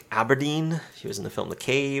like Aberdeen. She was in the film The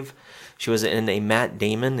Cave. She was in a Matt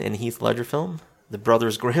Damon and Heath Ledger film, The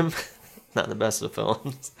Brothers Grimm. Not the best of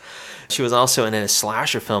films. She was also in a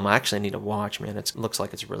slasher film I actually need to watch, man. It looks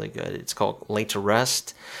like it's really good. It's called Laid to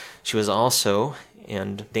Rest. She was also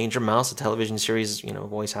in Danger Mouse, the television series,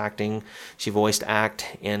 voice acting. She voiced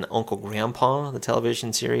act in Uncle Grandpa, the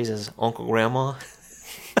television series, as Uncle Grandma.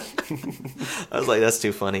 I was like, that's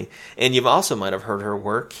too funny. And you also might have heard her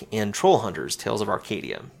work in Troll Hunters, Tales of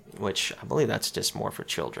Arcadia, which I believe that's just more for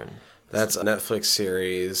children. That's a Netflix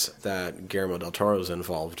series that Guillermo del Toro's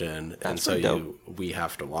involved in, and so we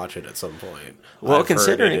have to watch it at some point. Well,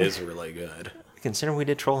 considering it is really good. Considering we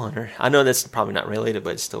did Troll Hunter, I know that's probably not related,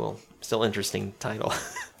 but it's still interesting title.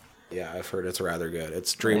 Yeah, I've heard it's rather good.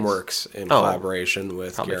 It's DreamWorks in collaboration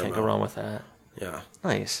with probably Guillermo. Can't go wrong with that. Yeah,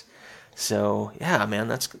 nice. So yeah, man,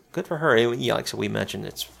 that's good for her. Yeah, like so we mentioned,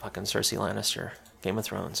 it's fucking Cersei Lannister, Game of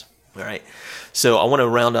Thrones. All right, so I want to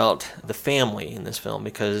round out the family in this film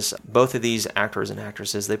because both of these actors and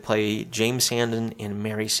actresses, they play James Sandon and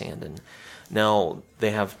Mary Sandon. Now,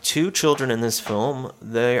 they have two children in this film.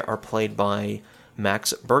 They are played by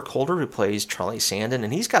Max Burkholder, who plays Charlie Sandon,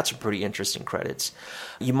 and he's got some pretty interesting credits.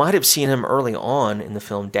 You might have seen him early on in the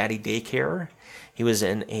film Daddy Daycare. He was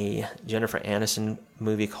in a Jennifer Aniston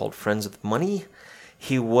movie called Friends with Money.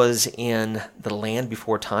 He was in The Land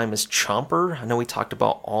Before Time as Chomper. I know we talked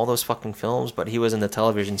about all those fucking films, but he was in the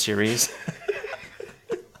television series.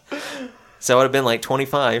 So it would have been like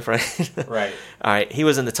 25, right? Right. All right. He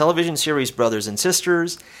was in the television series Brothers and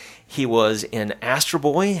Sisters. He was in Astro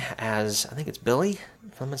Boy as, I think it's Billy,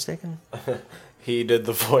 if I'm mistaken. He did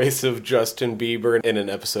the voice of Justin Bieber in an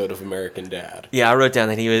episode of American Dad. Yeah, I wrote down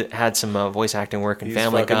that he had some voice acting work in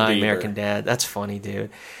Family Guy, Bieber. American Dad. That's funny, dude.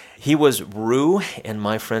 He was Roo in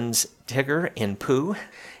My Friends Tigger and Pooh.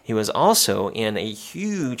 He was also in a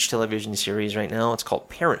huge television series right now. It's called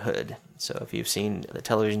Parenthood. So if you've seen the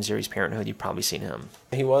television series Parenthood, you've probably seen him.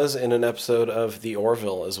 He was in an episode of The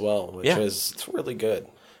Orville as well, which is it's really good.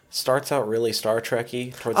 Starts out really Star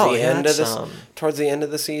Trek-y towards the end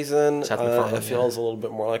of the season. It feels a little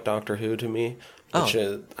bit more like Doctor Who to me. Which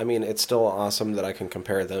is, I mean, it's still awesome that I can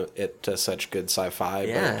compare it to such good sci-fi.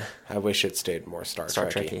 Yeah. But I wish it stayed more Star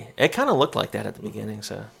Trek-y. It kind of looked like that at the beginning,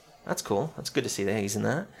 so that's cool. That's good to see that he's in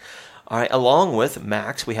that. All right, along with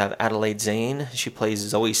Max, we have Adelaide Zane. She plays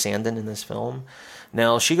Zoe Sandon in this film.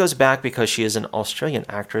 Now, she goes back because she is an Australian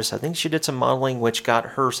actress. I think she did some modeling which got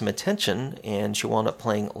her some attention, and she wound up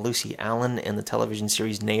playing Lucy Allen in the television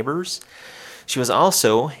series Neighbours. She was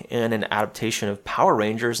also in an adaptation of Power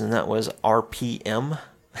Rangers, and that was RPM.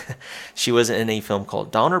 She was in a film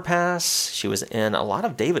called Donner Pass. She was in a lot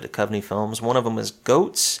of David Duchovny films. One of them was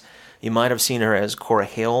Goats. You might have seen her as Cora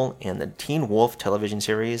Hale in the Teen Wolf television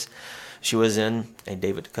series. She was in a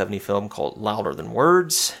David Duchovny film called Louder Than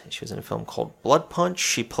Words. She was in a film called Blood Punch.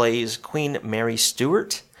 She plays Queen Mary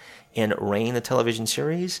Stuart in Reign, the television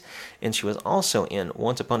series. And she was also in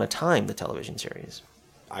Once Upon a Time, the television series.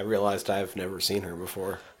 I realized I've never seen her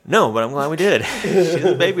before. No, but I'm glad we did. She's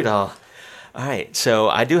a baby doll. All right, so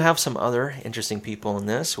I do have some other interesting people in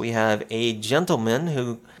this. We have a gentleman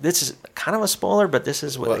who, this is kind of a spoiler, but this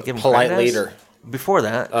is what they give him Polite Leader. Before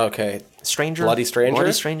that. Okay. Stranger? Bloody Stranger?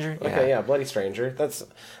 Bloody Stranger, yeah. Okay, yeah, Bloody Stranger. That's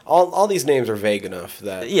all these names are vague enough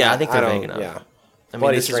that... Yeah, I think they're vague enough. Yeah. I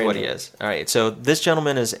mean, this is what he is. All right, so this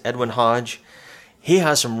gentleman is Edwin Hodge. He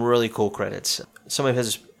has some really cool credits. Some of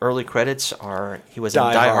his early credits are, he was in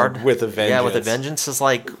Die Hard. With a Vengeance. Yeah, With a Vengeance is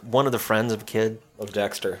like one of the friends of a kid. Of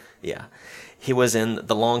Dexter. Yeah. He was in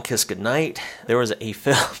The Long Kiss Goodnight. There was a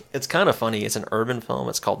film, it's kind of funny, it's an urban film,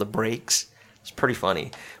 it's called The Breaks. It's pretty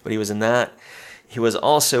funny, but he was in that. He was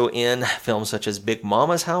also in films such as Big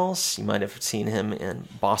Mama's House. You might have seen him in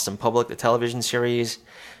Boston Public, the television series.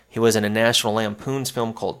 He was in a National Lampoon's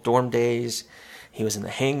film called Dorm Days. He was in The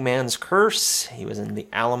Hangman's Curse. He was in The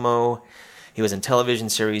Alamo. He was in television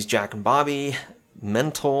series Jack and Bobby,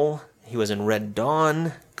 Mental. He was in Red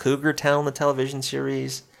Dawn, Cougar Town, the television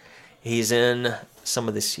series. He's in some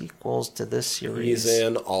of the sequels to this series. He's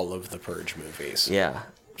in all of the Purge movies. Yeah.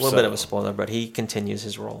 A little bit of a spoiler, but he continues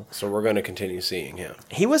his role. So we're going to continue seeing him.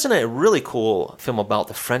 He was in a really cool film about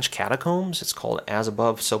the French catacombs. It's called As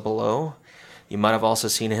Above, So Below. You might have also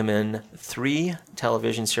seen him in 3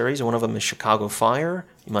 television series. One of them is Chicago Fire.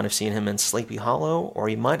 You might have seen him in Sleepy Hollow, or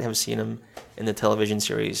you might have seen him in the television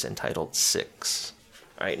series entitled Six.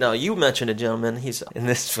 All right, now you mentioned a gentleman. He's in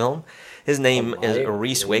this film. His name is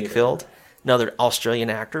Reese Wakefield, another Australian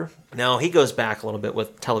actor. Now, he goes back a little bit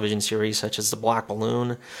with television series such as The Black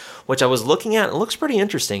Balloon, which I was looking at. It looks pretty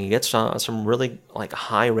interesting. He gets some really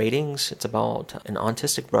high ratings. It's about an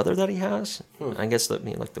autistic brother that he has. I guess the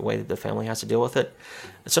way that the family has to deal with it.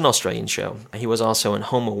 It's an Australian show. He was also in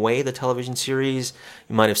Home Away, the television series.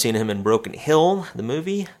 You might have seen him in Broken Hill, the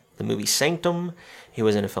movie Sanctum. He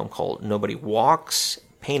was in a film called Nobody Walks,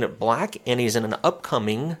 Painted Black, and he's in an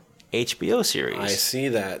upcoming HBO series. I see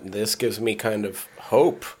that. This gives me kind of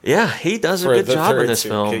hope. Yeah, he does a good job in this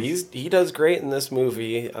film. He does great in this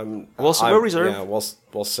movie. We'll reserve. Yeah,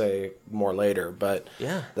 we'll say more later, but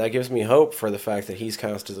yeah, that gives me hope for the fact that he's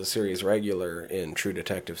cast as a series regular in True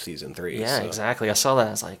Detective season 3. Yeah, so. Exactly. I saw that.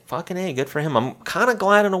 I was like, fucking A, good for him. I'm kind of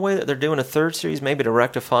glad in a way that they're doing a 3rd series, maybe to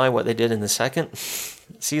rectify what they did in the 2nd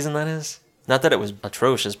season, that is. Not that it was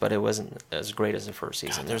atrocious, but it wasn't as great as the 1st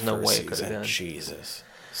season. God, there's no way it could have been. Jesus.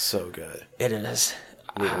 So good. It is.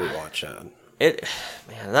 We rewatch that.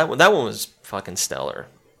 That one was fucking stellar.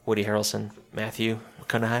 Woody Harrelson, Matthew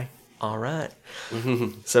McConaughey. All right.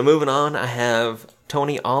 So moving on, I have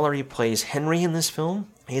Tony Aller. He plays Henry in this film.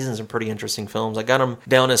 He's in some pretty interesting films. I got him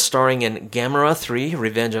down as starring in Gamera 3,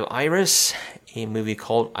 Revenge of Iris, a movie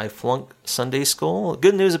called I Flunked Sunday School.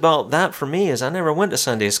 Good news about that for me is I never went to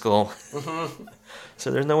Sunday school. So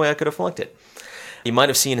there's no way I could have flunked it. You might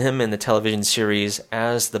have seen him in the television series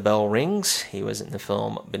As the Bell Rings. He was in the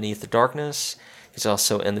film Beneath the Darkness. He's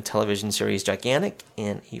also in the television series Gigantic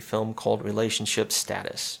and a film called Relationship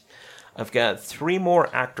Status. I've got 3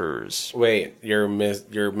 more actors. Wait, you're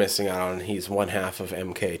missing out on he's one half of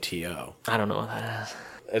MKTO. I don't know what that is.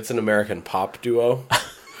 It's an American pop duo.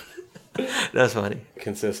 That's funny.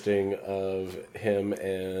 Consisting of him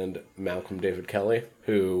and Malcolm David Kelly,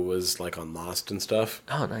 who was on Lost and stuff.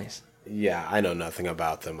 Oh, nice. Yeah, I know nothing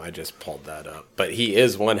about them. I just pulled that up. But he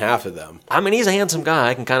is one half of them. I mean, he's a handsome guy.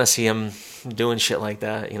 I can kind of see him doing shit like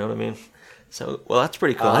that. You know what I mean? So, well, that's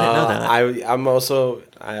pretty cool. I didn't know that.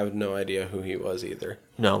 I have no idea who he was either.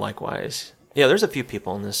 No, likewise. Yeah, there's a few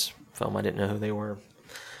people in this film. I didn't know who they were.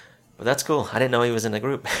 But that's cool. I didn't know he was in the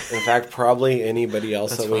group. In fact, probably anybody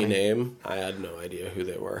else that we name, I had no idea who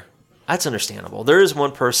they were. That's understandable. There is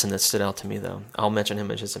one person that stood out to me, though. I'll mention him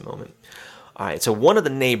in just a moment. All right, so one of the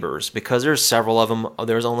neighbors, because there's several of them,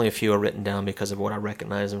 there's only a few written down because of what I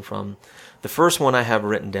recognize them from. The first one I have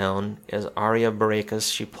written down is Aria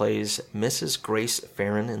Baracus. She plays Mrs. Grace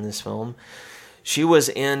Farron in this film. She was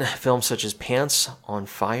in films such as Pants on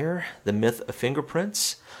Fire, The Myth of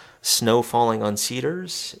Fingerprints, Snow Falling on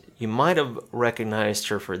Cedars. You might have recognized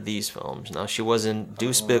her for these films. Now, she was in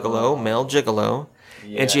Deuce Bigalow, Male Gigolo,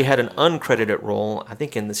 and she had an uncredited role, I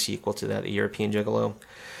think in the sequel to that, The European Gigolo.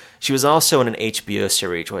 She was also in an HBO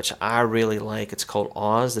series, which I really like. It's called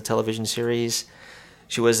Oz, the television series.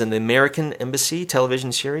 She was in the American Embassy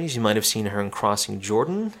television series. You might have seen her in Crossing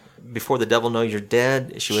Jordan. Before the Devil Knows You're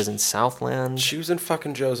Dead, she was in Southland. She was in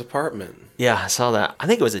fucking Joe's Apartment. Yeah, I saw that. I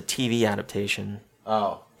think it was a TV adaptation.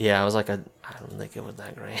 Oh. Yeah, it was I don't think it was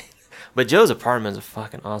that great. But Joe's Apartment is a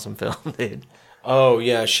fucking awesome film, dude. Oh,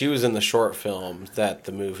 yeah, she was in the short film that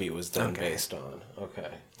the movie was then based on. Okay.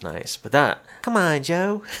 Nice. But come on,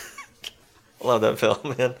 Joe. I love that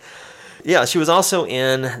film, man. Yeah, she was also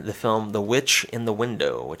in the film The Witch in the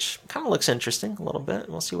Window, which kind of looks interesting a little bit.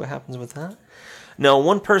 We'll see what happens with that. Now,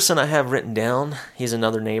 one person I have written down, he's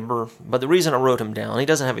another neighbor, but the reason I wrote him down, he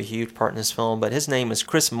doesn't have a huge part in this film, but his name is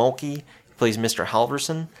Chris Mulkey. He plays Mr.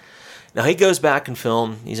 Halverson. Now, he goes back in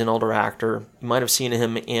film. He's an older actor. You might have seen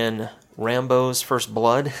him in Rambo's First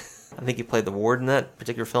Blood. I think he played the ward in that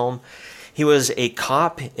particular film. He was a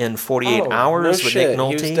cop in 48 Hours with Nick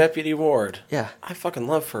Nolte. He was Deputy Ward. Yeah. I fucking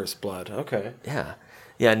love First Blood. Okay. Yeah.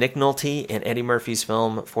 Yeah, Nick Nolte in Eddie Murphy's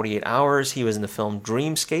film 48 Hours. He was in the film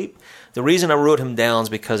Dreamscape. The reason I wrote him down is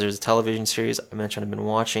because there's a television series I mentioned I've been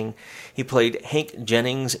watching. He played Hank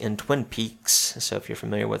Jennings in Twin Peaks. So if you're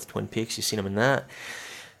familiar with Twin Peaks, you've seen him in that.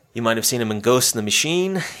 You might have seen him in Ghost in the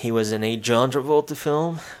Machine. He was in a John Travolta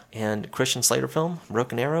film and Christian Slater film,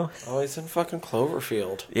 Broken Arrow. Oh, he's in fucking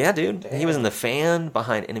Cloverfield. Yeah, dude. Damn. He was in The Fan,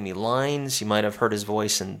 Behind Enemy Lines. You might have heard his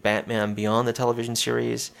voice in Batman Beyond, the television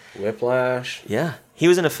series. Whiplash. Yeah. He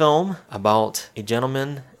was in a film about a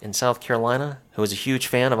gentleman in South Carolina who was a huge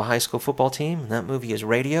fan of a high school football team, and that movie is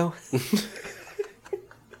Radio.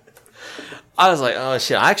 I was like, oh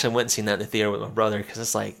shit. I actually went and seen that in the theater with my brother because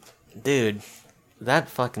it's like, dude, that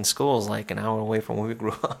fucking school is like an hour away from where we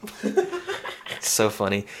grew up. It's so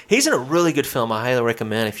funny. He's in a really good film I highly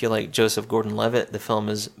recommend if you like Joseph Gordon-Levitt. The film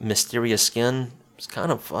is Mysterious Skin. It's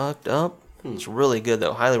kind of fucked up. It's really good,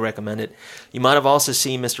 though. Highly recommend it. You might have also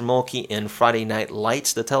seen Mr. Mulkey in Friday Night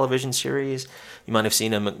Lights, the television series. You might have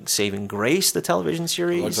seen him in Saving Grace, the television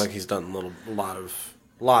series. Looks like he's done a lot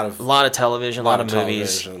of television, a lot of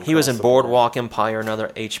movies. He was in Boardwalk Empire, another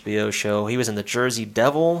HBO show. He was in The Jersey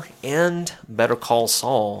Devil and Better Call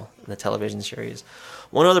Saul, the television series.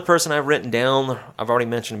 One other person I've written down, I've already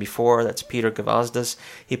mentioned before, that's Peter Gavazdas.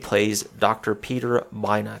 He plays Dr. Peter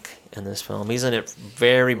Bynuk in this film. He's in it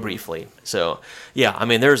very briefly. So, yeah, I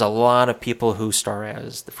mean, there's a lot of people who star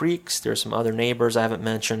as the freaks. There's some other neighbors I haven't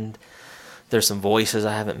mentioned. There's some voices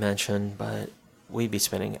I haven't mentioned, but we'd be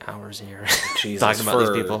spending hours here talking about these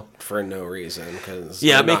people. For no reason.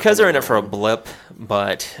 Yeah, because they're in it for a blip,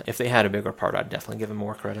 but if they had a bigger part, I'd definitely give them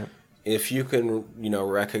more credit. If you can,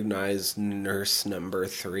 recognize Nurse Number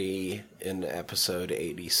 3 in episode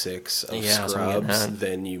 86 of Scrubs,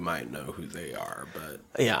 then you might know who they are. But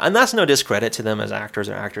yeah, and that's no discredit to them as actors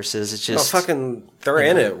or actresses. It's just they're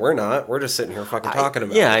in it. We're not. We're just sitting here talking about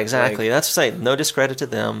it. Yeah, exactly. That's no discredit to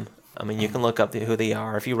them. I mean, you can look up who they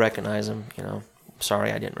are if you recognize them.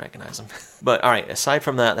 Sorry, I didn't recognize them. But all right, aside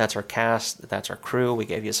from that, that's our cast. That's our crew. We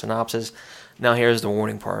gave you a synopsis. Now here's the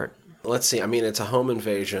warning part. Let's see. I mean, it's a home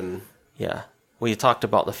invasion. Yeah. We talked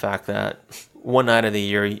about the fact that one night of the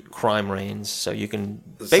year crime reigns, so you can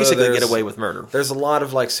basically get away with murder. There's a lot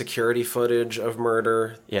of security footage of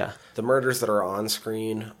murder. Yeah. The murders that are on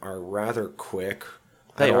screen are rather quick.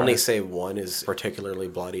 I'd only say one is particularly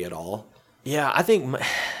bloody at all. Yeah, I think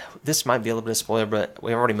this might be a little bit of spoiler, but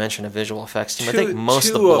we've already mentioned a visual effects team. I think most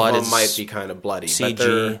of the blood of them might be kind of bloody.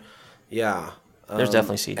 CG. Yeah. There's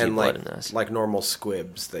definitely CG blood in this. Like normal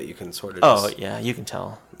squibs that you can sort of Oh, yeah, you can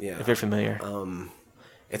tell. Yeah. If you're familiar.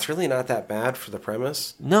 It's really not that bad for the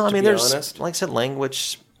premise. No, I mean, there's, honest. like I said,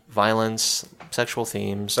 language, violence, sexual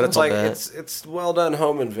themes. But it's well done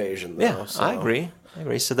home invasion, though. Yeah, so. I agree.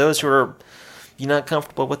 So those who are, you're not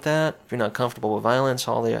comfortable with that, if you're not comfortable with violence,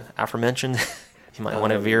 all the aforementioned, you might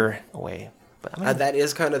want to veer away. But I mean, that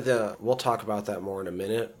is kind of we'll talk about that more in a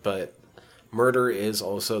minute, but murder is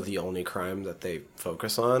also the only crime that they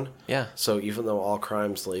focus on. Yeah. So even though all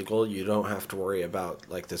crime's legal, you don't have to worry about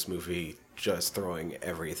this movie just throwing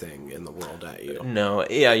everything in the world at you. No,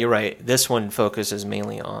 yeah, you're right. This one focuses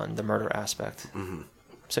mainly on the murder aspect. Mm-hmm.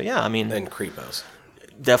 So yeah, I mean, and creepos.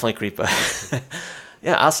 Definitely creepo.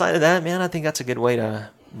 Yeah, outside of that, man, I think that's a good way to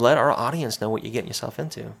let our audience know what you're getting yourself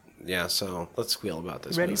into. Yeah, so let's squeal about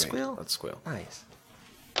this Ready movie. to squeal? Let's squeal. Nice.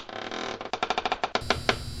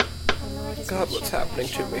 God, what's happening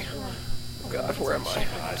to me? God, where am I?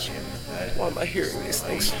 Why am I hearing these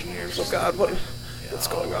things? Oh God, what's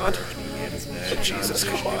going on? Oh Jesus,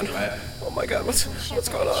 come on! Oh my God, what's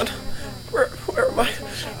going on? Where am I?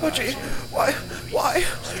 Oh gee, why?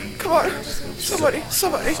 Come on, somebody!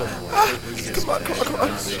 Ah, come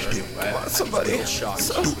on, somebody!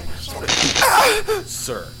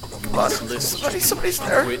 Sir, come on, somebody's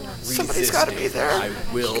there. Somebody's got to be there. I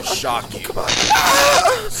will shock you. Come on,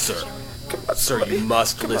 ah! Sir. On, sir, you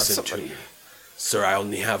must listen to me. Sir, I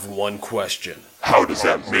only have one question. How does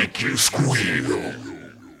that make you squeal?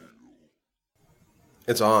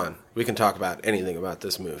 It's on. We can talk about anything about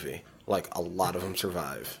this movie. A lot of them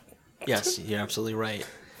survive. Yes, you're absolutely right.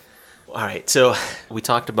 All right, so we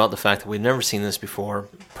talked about the fact that we'd never seen this before.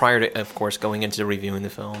 Prior to, of course, going into reviewing the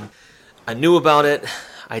film, I knew about it.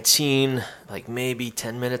 I'd seen maybe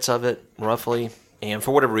 10 minutes of it, roughly. And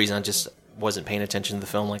for whatever reason, I just wasn't paying attention to the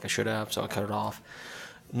film like I should have, so I cut it off.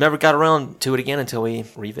 Never got around to it again until we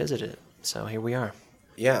revisited it. So here we are.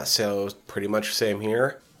 Yeah, so pretty much same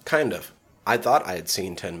here. Kind of. I thought I had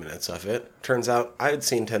seen 10 minutes of it. Turns out I had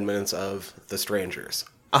seen 10 minutes of The Strangers.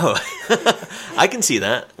 Oh, I can see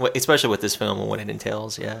that, especially with this film and what it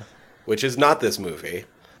entails, yeah. Which is not this movie.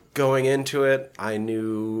 going into it, I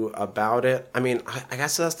knew about it. I mean, I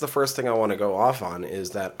guess that's the first thing I want to go off on,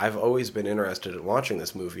 is that I've always been interested in watching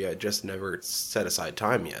this movie. I just never set aside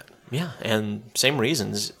time yet. Yeah, and same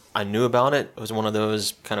reasons. I knew about it. It was one of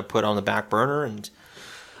those kind of put on the back burner, and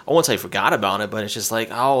I won't say forgot about it, but it's just like,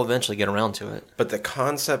 I'll eventually get around to it. But the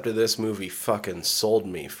concept of this movie fucking sold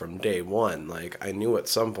me from day one. Like, I knew at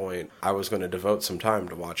some point I was going to devote some time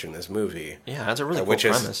to watching this movie. Yeah, that's a really cool Which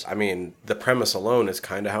premise. is, I mean, the premise alone is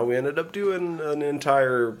kind of how we ended up doing an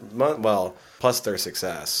entire month. Well, plus their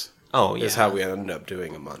success. Oh, yeah. Is how we ended up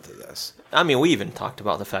doing a month of this. I mean, we even talked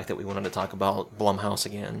about the fact that we wanted to talk about Blumhouse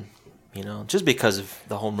again. You know, just because of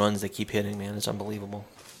the home runs they keep hitting, man. It's unbelievable.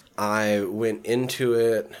 I went into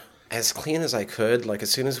it as clean as I could. Like,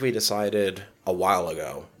 as soon as we decided a while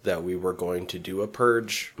ago that we were going to do a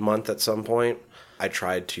Purge month at some point, I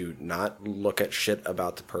tried to not look at shit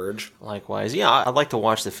about the Purge. Likewise. Yeah, I'd like to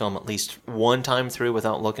watch the film at least one time through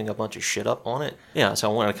without looking a bunch of shit up on it. Yeah,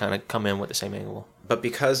 so I want to kind of come in with the same angle. But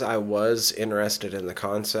because I was interested in the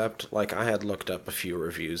concept, like, I had looked up a few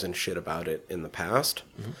reviews and shit about it in the past.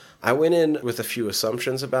 Mm-hmm. I went in with a few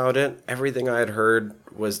assumptions about it. Everything I had heard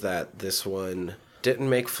was that this one didn't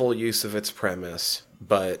make full use of its premise,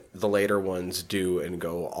 but the later ones do and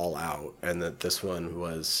go all out, and that this one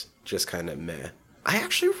was just kind of meh. I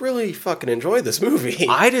actually really fucking enjoyed this movie.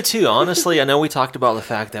 I did too, honestly. I know we talked about the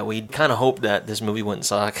fact that we kind of hoped that this movie wouldn't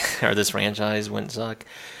suck, or this franchise wouldn't suck.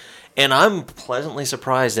 And I'm pleasantly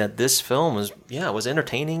surprised that this film was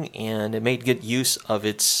entertaining, and it made good use of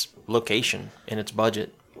its location and its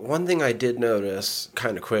budget. One thing I did notice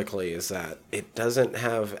kind of quickly is that it doesn't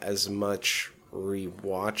have as much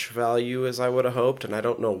rewatch value as I would have hoped, and I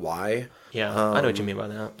don't know why. Yeah, I know what you mean by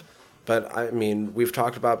that. But, I mean, we've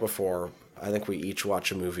talked about before, I think we each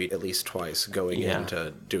watch a movie at least twice going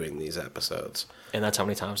into doing these episodes. And that's how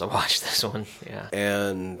many times I watched this one, yeah.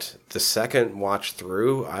 And the second watch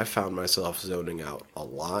through, I found myself zoning out a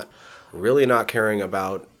lot, really not caring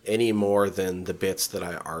about any more than the bits that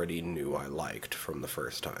I already knew I liked from the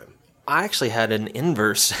first time. I actually had an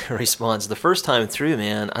inverse response. The first time through,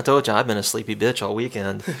 man, I told you I've been a sleepy bitch all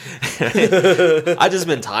weekend. I just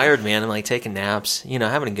been tired, man. I'm like taking naps. You know,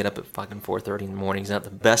 having to get up at fucking 4:30 in the morning is not the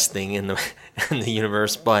best thing in the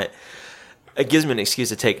universe, but it gives me an excuse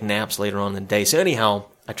to take naps later on in the day. So anyhow,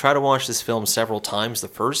 I try to watch this film several times. The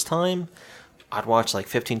first time, I'd watch like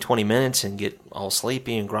 15, 20 minutes and get all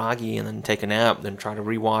sleepy and groggy and then take a nap, then try to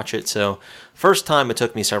rewatch it. So first time, it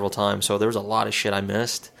took me several times. So there was a lot of shit I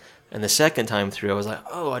missed. And the second time through, I was like,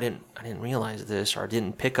 oh, I didn't realize this, or I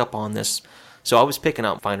didn't pick up on this. So I was picking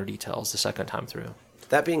out finer details the second time through.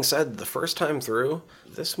 That being said, the first time through,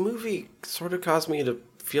 this movie sort of caused me to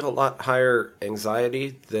feel a lot higher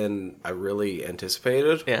anxiety than I really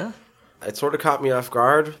anticipated. Yeah? It sort of caught me off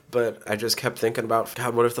guard, but I just kept thinking about,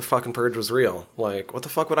 God, what if the fucking Purge was real? Like, what the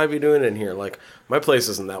fuck would I be doing in here? Like, my place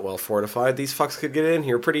isn't that well fortified. These fucks could get in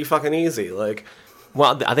here pretty fucking easy. Like,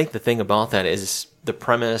 well, I think the thing about that is the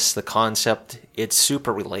premise, the concept, it's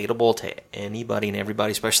super relatable to anybody and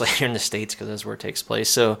everybody, especially here in the States, because that's where it takes place.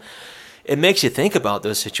 So it makes you think about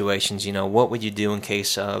those situations. You know, what would you do in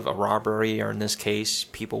case of a robbery, or in this case,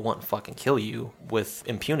 people want to fucking kill you with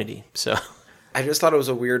impunity? So I just thought it was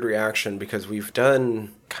a weird reaction, because we've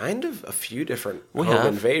done kind of a few different home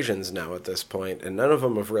invasions now at this point, and none of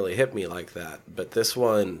them have really hit me like that. But this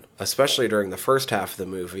one, especially during the first half of the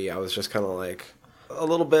movie, I was just kind of like a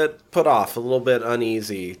little bit put off, a little bit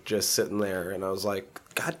uneasy, just sitting there. And I was like,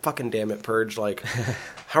 God fucking damn it, Purge. Like,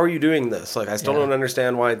 how are you doing this? Like, I still don't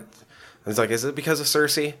understand why. I was like, is it because of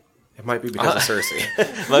Cersei? It might be because of Cersei.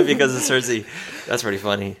 It might be because of Cersei. That's pretty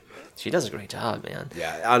funny. She does a great job, man.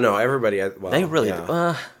 Yeah, I know. Everybody, they really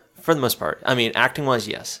do. For the most part. I mean, acting-wise,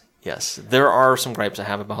 yes. Yes. There are some gripes I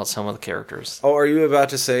have about some of the characters. Oh, are you about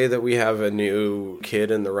to say that we have a new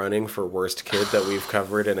kid in the running for worst kid that we've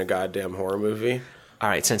covered in a goddamn horror movie? All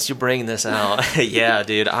right, since you're bringing this out, yeah,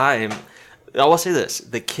 dude, I will say this.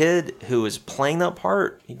 The kid who is playing that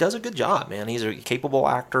part, he does a good job, man. He's a capable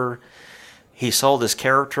actor. He sold his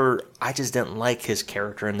character. I just didn't like his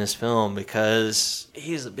character in this film because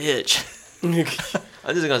he's a bitch.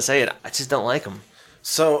 I'm just going to say it. I just don't like him.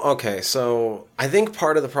 So I think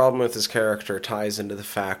part of the problem with his character ties into the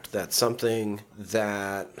fact that something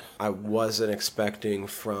that I wasn't expecting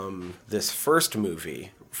from this first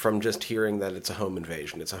movie, from just hearing that it's a home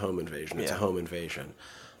invasion, it's a home invasion.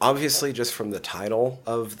 Obviously, just from the title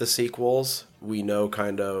of the sequels, we know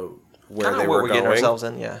kind of where they were going. Getting ourselves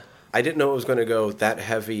in, yeah. I didn't know it was going to go that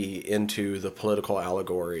heavy into the political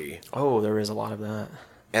allegory. Oh, there is a lot of that.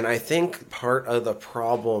 And I think part of the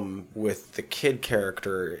problem with the kid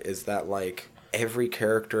character is that, like, every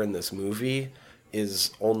character in this movie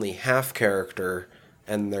is only half character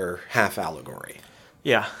and they're half allegory.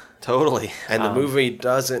 Yeah, totally. And the movie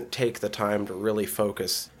doesn't take the time to really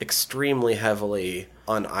focus extremely heavily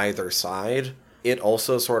on either side. It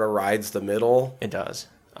also sort of rides the middle. It does.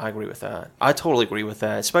 I agree with that. I totally agree with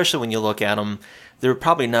that, especially when you look at them. They're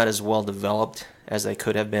probably not as well developed as they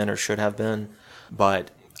could have been or should have been, but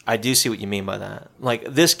I do see what you mean by that. Like,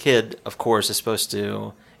 this kid, of course, is supposed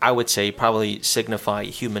to, I would say, probably signify a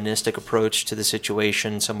humanistic approach to the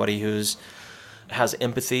situation, somebody who's has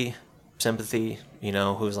empathy, sympathy, you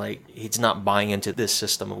know, who's like, he's not buying into this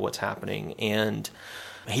system of what's happening, and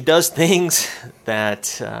he does things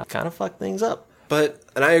that kind of fuck things up. But,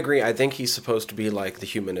 and I agree, I think he's supposed to be like the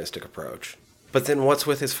humanistic approach. But then what's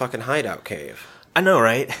with his fucking hideout cave? I know,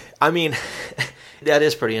 right? I mean, that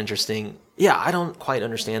is pretty interesting. Yeah, I don't quite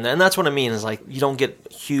understand that. And that's what I mean, is like, you don't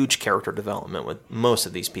get huge character development with most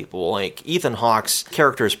of these people. Like, Ethan Hawke's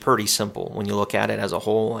character is pretty simple when you look at it as a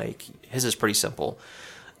whole. Like, his is pretty simple.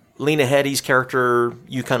 Lena Headey's character,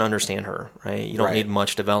 you kind of understand her, right? You don't need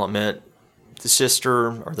much development. The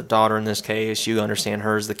sister, or the daughter in this case, you understand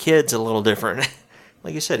hers. The kid's a little different.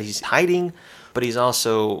 Like you said, he's hiding, but he's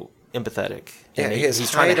also empathetic. Yeah, and his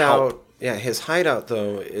he's trying to hideout. help. Yeah, his hideout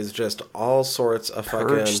though is just all sorts of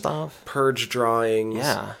fucking stuff, purge drawings.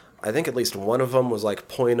 Yeah, I think at least one of them was like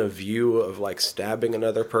point of view of like stabbing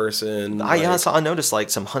another person. I noticed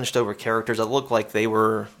like some hunched over characters that looked like they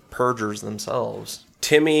were purgers themselves.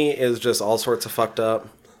 Timmy is just all sorts of fucked up.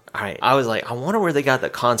 All right, I was like, I wonder where they got the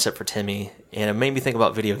concept for Timmy, and it made me think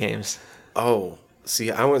about video games. Oh,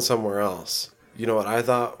 see, I went somewhere else. You know what I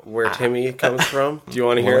thought where Timmy comes from? Do you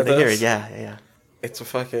want to hear this? Yeah. It's a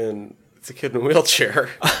kid in a wheelchair.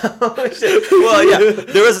 Well, yeah,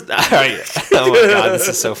 there was. All right. Oh my god, this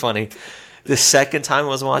is so funny. The second time I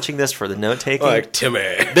was watching this for the note taking, Like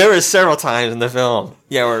Timmy. there were several times in the film,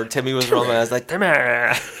 where Timmy was rolling. I was like, Timmy,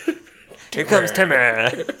 here comes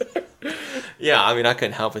Timmy. Yeah, I mean, I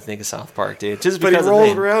couldn't help but think of South Park, dude. Just But he because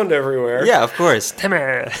rolls of around everywhere. Yeah, of course, Timmy.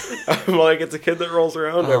 I'm like, it's a kid that rolls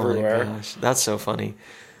around everywhere. Oh my gosh, that's so funny.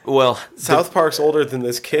 Well, South Park's older than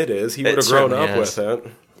this kid is. He would have grown up with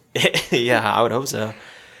it. Yeah, I would hope so.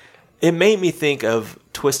 It made me think of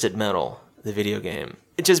Twisted Metal, the video game,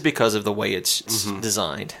 just because of the way it's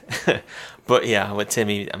designed. But yeah, with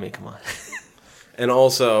Timmy, I mean, come on. And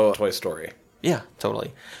also Toy Story. Yeah,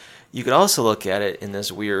 totally. You could also look at it in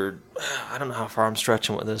this weird, I don't know how far I'm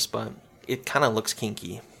stretching with this, but it kind of looks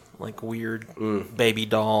kinky, like weird baby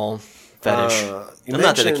doll fetish.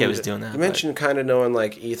 Not that the kid was doing that. You mentioned kind of knowing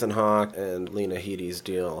like Ethan Hawke and Lena Headey's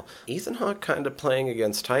deal. Ethan Hawke kind of playing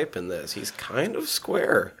against type in this. He's kind of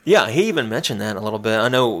square. Yeah, he even mentioned that a little bit. I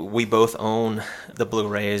know we both own the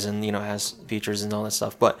Blu-rays and, has features and all that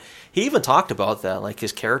stuff, but he even talked about that. Like,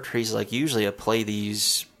 his character, he's like, usually I play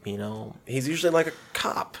these, He's usually like a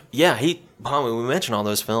cop. Yeah, we mentioned all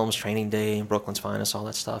those films, Training Day, Brooklyn's Finest, all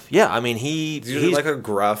that stuff. Yeah, I mean, he's usually like a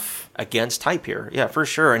gruff. Against type here. Yeah, for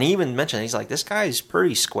sure. And he even mentioned, he's like, this guy's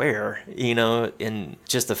pretty square, in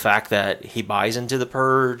just the fact that he buys into the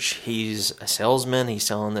purge. He's a salesman. He's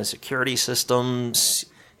selling the security systems.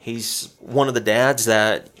 He's one of the dads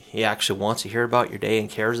that he actually wants to hear about your day and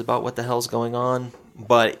cares about what the hell's going on.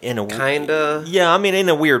 But in a kinda, yeah, I mean, in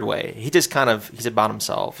a weird way. He just he's about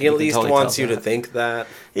himself. He at least wants you to think that.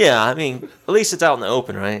 Yeah, I mean, at least it's out in the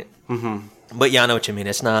open, right? Mm-hmm. But yeah, I know what you mean.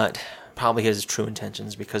 It's not probably his true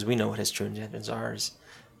intentions, because we know what his true intentions are. Is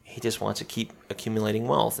he just wants to keep accumulating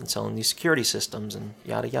wealth and selling these security systems and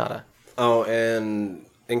yada yada. Oh, and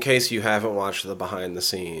in case you haven't watched the behind the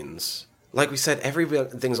scenes, like we said,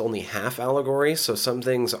 everything's only half allegory, so some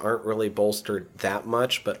things aren't really bolstered that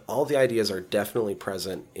much, but all the ideas are definitely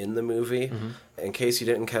present in the movie. Mm-hmm. In case you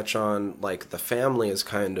didn't catch on, like, the family is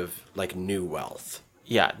kind of like new wealth.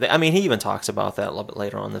 Yeah, I mean, he even talks about that a little bit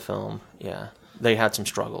later on in the film. Yeah, they had some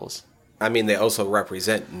struggles. I mean, they also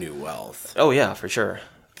represent new wealth. Oh, yeah, for sure.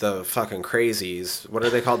 The fucking crazies, what are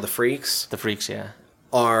they called? The freaks? The freaks, yeah.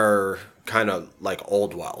 Are kind of like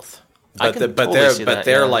old wealth. But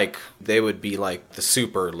they're like, they would be like the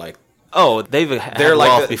super, like, oh, they're like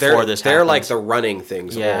wealth before this They're happens. like the running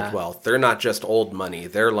things of Yeah. old wealth. They're not just old money.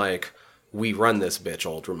 They're like, we run this bitch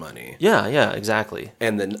old money. Yeah, exactly.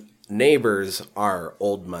 And the neighbors are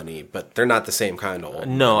old money, but they're not the same kind of old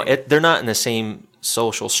No, money. they're not in the same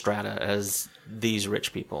social strata as these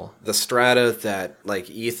rich people. The strata that, like,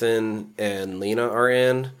 Ethan and Lena are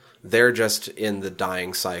in, they're just in the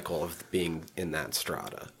dying cycle of being in that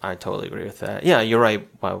strata. I totally agree with that. Yeah, you're right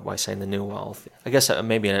by saying the new wealth. I guess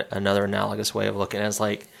maybe another analogous way of looking at it is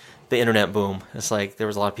like the internet boom. It's like there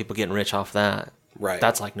was a lot of people getting rich off that. Right.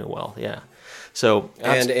 That's like Newell, yeah. So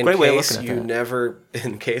that's And a in great way of case looking at you that. never,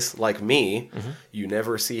 in case like me, you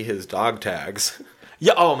never see his dog tags.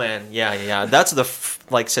 Yeah. Oh man. Yeah. That's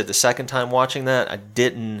like I said, the second time watching that, I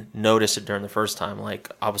didn't notice it during the first time. Like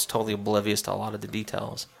I was totally oblivious to a lot of the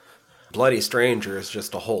details. Bloody Stranger is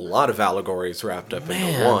just a whole lot of allegories wrapped up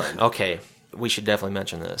into one. Okay. We should definitely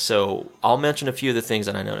mention this. So I'll mention a few of the things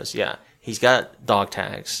that I noticed. Yeah. He's got dog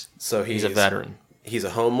tags. So he's a veteran. He's a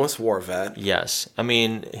homeless war vet. Yes. I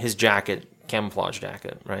mean, his jacket, camouflage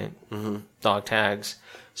jacket, right? Mm-hmm. Dog tags,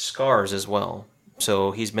 scars as well.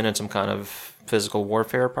 So he's been in some kind of physical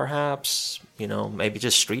warfare, perhaps. Maybe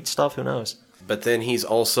just street stuff. Who knows? But then he's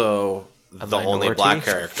also the only minority. black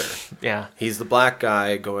character. Yeah. He's the black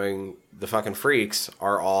guy going, the fucking freaks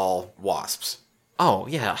are all wasps. Oh,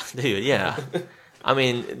 yeah, dude, yeah. I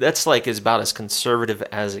mean, that's like about as conservative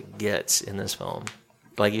as it gets in this film.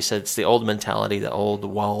 Like you said, it's the old mentality, the old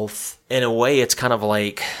wealth. In a way, it's kind of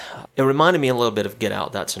like, it reminded me a little bit of Get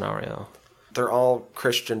Out, that scenario. They're all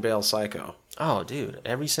Christian Bale psycho. Oh, dude,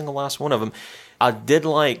 every single last one of them. I did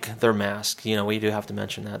like their masks. We do have to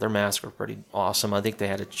mention that. Their masks were pretty awesome. I think they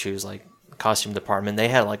had to choose, like, costume department. They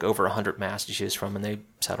had, like, over 100 masks to choose from, and they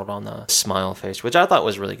settled on the smile face, which I thought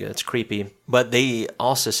was really good. It's creepy. But they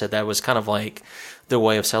also said that was kind of like their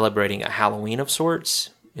way of celebrating a Halloween of sorts.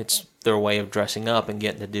 It's their way of dressing up and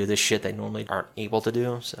getting to do this shit they normally aren't able to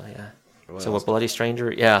do. So, yeah. So with Bloody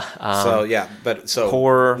Stranger, yeah.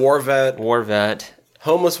 Poor war vet.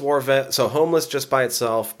 Homeless war vet. So homeless just by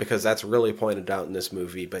itself, because that's really pointed out in this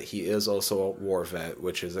movie, but he is also a war vet,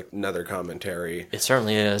 which is another commentary. It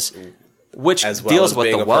certainly is. Which as well deals as with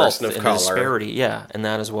being the a wealth person of and color. the disparity, yeah, and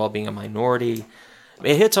that as well, being a minority.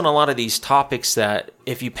 It hits on a lot of these topics that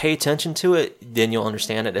if you pay attention to it, then you'll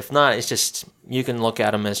understand it. If not, it's just, you can look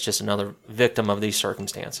at him as just another victim of these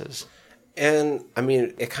circumstances. And, I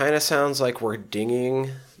mean, it kind of sounds like we're dinging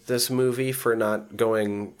this movie for not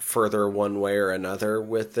going further one way or another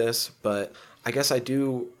with this, but I guess I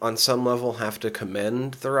do, on some level, have to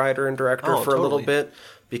commend the writer and director for a little bit,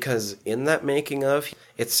 because in that making of,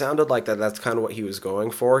 it sounded like that's kind of what he was going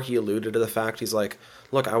for. He alluded to the fact, he's like,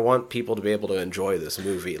 look, I want people to be able to enjoy this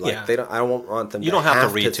movie. Like, I don't want them you don't have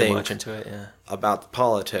to read think too much into it, yeah. about the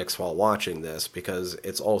politics while watching this, because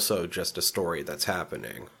it's also just a story that's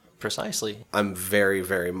happening. Precisely. I'm very,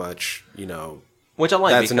 very much, which I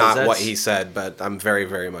like. That's not what he said, but I'm very,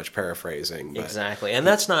 very much paraphrasing. But. Exactly. And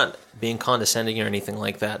that's not being condescending or anything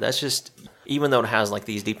like that. That's just, even though it has like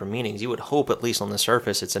these deeper meanings, you would hope, at least on the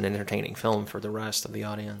surface, it's an entertaining film for the rest of the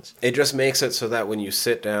audience. It just makes it so that when you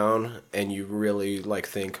sit down and you really like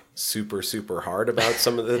think super, super hard about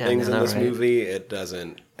some of the things in this movie, it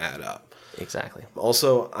doesn't add up. Exactly.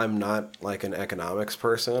 Also, I'm not like an economics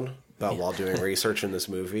person, but while doing research in this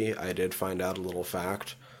movie, I did find out a little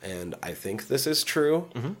fact. And I think this is true.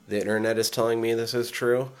 Mm-hmm. The internet is telling me this is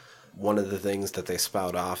true. One of the things that they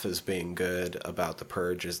spout off as being good about The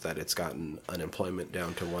Purge is that it's gotten unemployment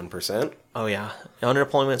down to 1%. Oh, yeah.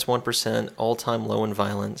 Unemployment's 1%, all-time low in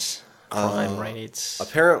violence, crime rates.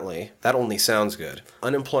 Apparently, that only sounds good.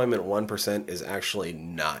 Unemployment 1% is actually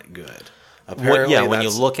not good. Apparently, when you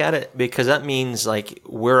look at it, because that means like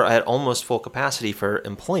we're at almost full capacity for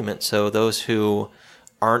employment. So those who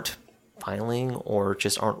aren't filing or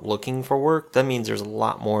just aren't looking for work, that means there's a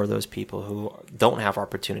lot more of those people who don't have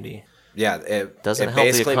opportunity. Yeah, it help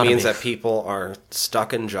basically the means that people are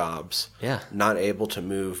stuck in jobs, yeah, not able to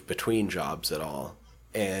move between jobs at all.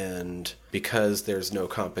 And because there's no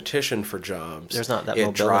competition for jobs, there's not that it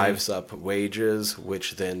mobility. Drives up wages,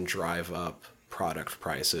 which then drive up product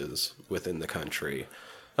prices within the country.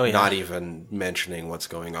 Oh, yeah. Not even mentioning what's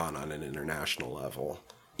going on an international level.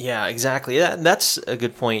 Yeah, exactly. That's a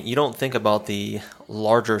good point. You don't think about the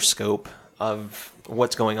larger scope of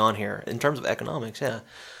what's going on here in terms of economics, yeah.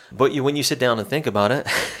 But when you sit down and think about it,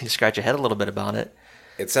 you scratch your head a little bit about it.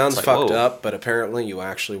 It sounds like, fucked up, but apparently you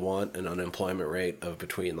actually want an unemployment rate of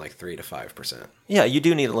between like 3 to 5%. Yeah, you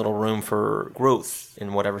do need a little room for growth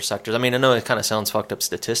in whatever sectors. I mean, I know it kind of sounds fucked up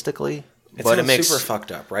statistically. But it makes super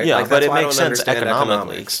fucked up, right? Yeah, like, but it makes sense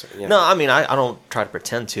economically. Yeah. No, I mean, I don't try to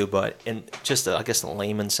pretend to, but in just, I guess, the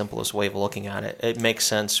layman's simplest way of looking at it, it makes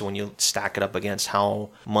sense when you stack it up against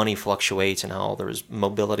how money fluctuates and how there's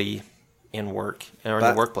mobility in work or in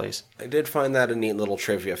the workplace. I did find that a neat little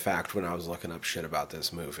trivia fact when I was looking up shit about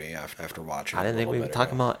this movie after watching it. I didn't think we were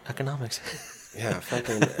talking about economics. Yeah,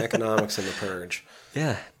 fucking economics and The Purge.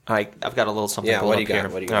 Yeah. All right, I've got a little something what do up you here.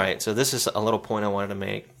 got? What do you got? All right, so this is a little point I wanted to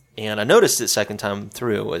make. And I noticed it second time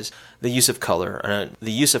through was the use of color.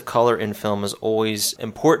 The use of color in film is always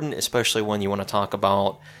important, especially when you want to talk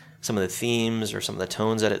about some of the themes or some of the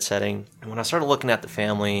tones that it's setting. And when I started looking at the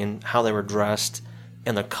family and how they were dressed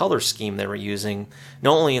and the color scheme they were using,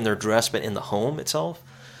 not only in their dress but in the home itself,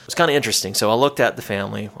 it was kind of interesting. So I looked at the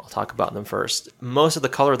family. I'll talk about them first. Most of the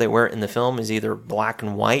color they wear in the film is either black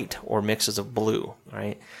and white or mixes of blue,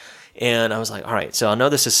 right? And I was like, all right, so I know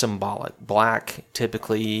this is symbolic. Black,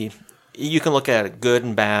 typically, you can look at it good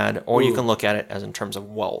and bad, or you can look at it as in terms of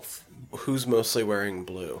wealth. Who's mostly wearing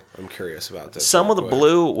blue? I'm curious about this. Some of the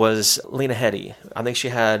blue was Lena Headey. I think she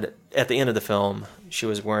had, at the end of the film, she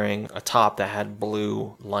was wearing a top that had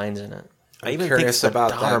blue lines in it. I'm curious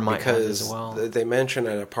about that because as well. They mention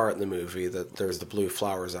at a part in the movie that there's the blue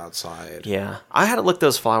flowers outside. Yeah. I had to look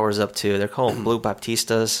those flowers up too. They're called blue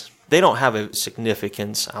baptistas. They don't have a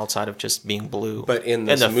significance outside of just being blue. But in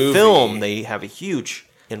this movie, film, they have a huge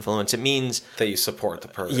influence. It means that you support the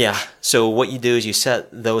purge. Yeah. So what you do is you set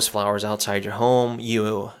those flowers outside your home.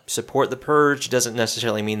 You support the purge. It doesn't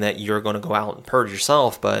necessarily mean that you're going to go out and purge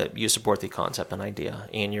yourself, but you support the concept and idea,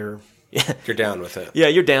 and you're down with it. Yeah,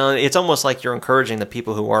 you're down. It's almost like you're encouraging the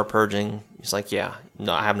people who are purging. It's like, yeah,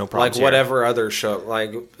 no, I have no problem. Like whatever other show,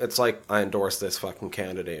 like it's like I endorse this fucking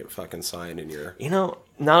candidate, fucking sign in your.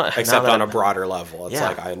 Except on a broader level, it's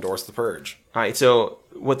like I endorse the purge. All right, so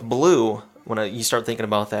with blue, when you start thinking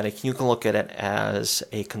about that, you can look at it as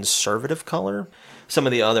a conservative color. Some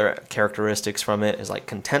of the other characteristics from it is like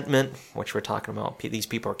contentment, which we're talking about. These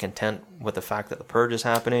people are content with the fact that the purge is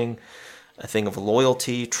happening. A thing of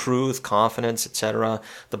loyalty, truth, confidence, etc.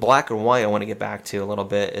 The black and white I want to get back to a little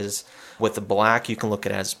bit is with the black, you can look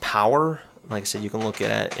at it as power. Like I said, you can look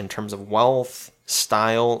at it in terms of wealth,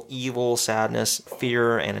 style, evil, sadness,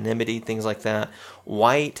 fear, anonymity, things like that.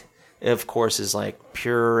 White, of course, is like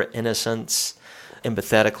pure innocence,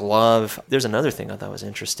 empathetic love. There's another thing I thought was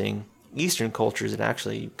interesting. Eastern cultures, it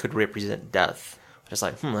actually could represent death. It's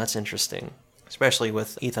like, that's interesting, especially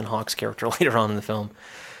with Ethan Hawke's character later on in the film.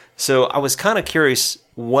 So I was kind of curious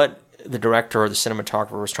what the director or the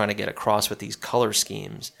cinematographer was trying to get across with these color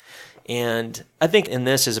schemes. And I think in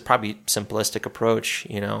this is a probably simplistic approach,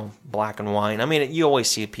 black and white. I mean, you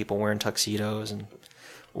always see people wearing tuxedos and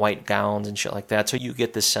white gowns and shit like that. So you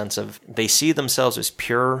get this sense of they see themselves as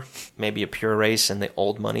pure, maybe a pure race in the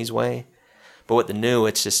old money's way. But with the new,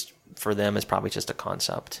 it's just, for them, it's probably just a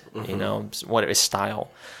concept, what is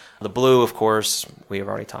style. The blue, of course, we have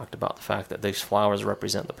already talked about the fact that these flowers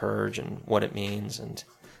represent the purge and what it means. And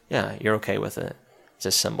yeah, you're okay with it. It's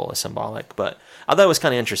a symbol, it's symbolic. But I thought it was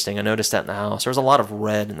kind of interesting. I noticed that in the house. There was a lot of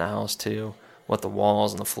red in the house too, with the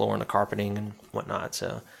walls and the floor and the carpeting and whatnot.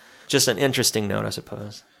 So just an interesting note, I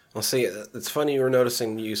suppose. Well, see, it's funny you were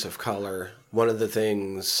noticing the use of color. One of the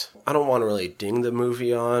things, I don't want to really ding the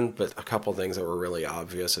movie on, but a couple things that were really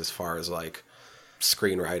obvious as far as like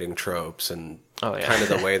screenwriting tropes and kind of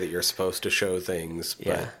the way that you're supposed to show things,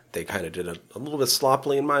 but they kind of did it a little bit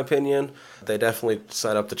sloppily, in my opinion. They definitely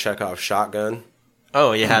set up the Chekhov shotgun.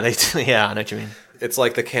 Oh, yeah, I know what you mean. It's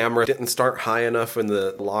like the camera didn't start high enough in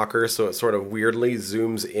the locker, so it sort of weirdly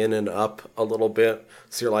zooms in and up a little bit.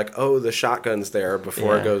 So you're like, oh, the shotgun's there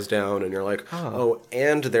before it goes down, and you're like, oh,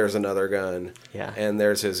 and there's another gun, and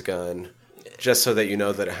there's his gun. Just so that you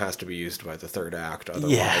know that it has to be used by the third act.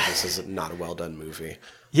 Otherwise, this is not a well-done movie.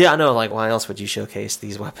 Yeah, I know. Like, why else would you showcase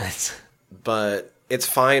these weapons? But it's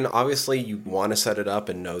fine. Obviously, you want to set it up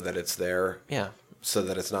and know that it's there. Yeah. So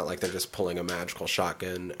that it's not like they're just pulling a magical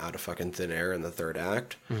shotgun out of fucking thin air in the third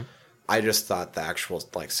act. Mm-hmm. I just thought the actual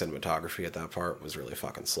like cinematography at that part was really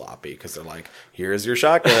fucking sloppy because they're like, here's your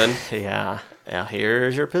shotgun. Yeah,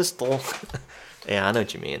 here's your pistol. Yeah, I know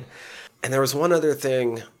what you mean. And there was one other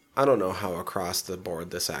thing. I don't know how across the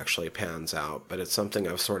board this actually pans out, but it's something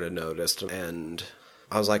I've sort of noticed. And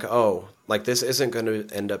I was like, oh, like this isn't going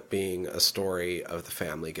to end up being a story of the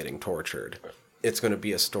family getting tortured. It's going to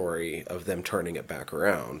be a story of them turning it back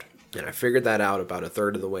around. And I figured that out about a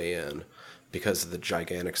third of the way in because of the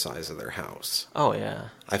gigantic size of their house. Oh, yeah.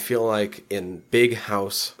 I feel like in big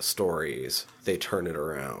house stories, they turn it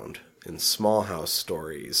around. In small house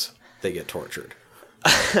stories, they get tortured.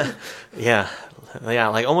 Yeah,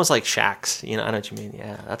 like almost like shacks. I know what you mean.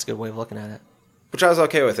 Yeah, that's a good way of looking at it. Which I was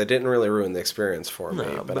okay with. It didn't really ruin the experience for me.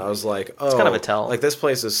 But I was like, oh, it's kind of a tell. Like this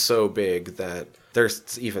place is so big that they're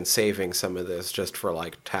even saving some of this just for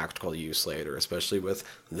like tactical use later, especially with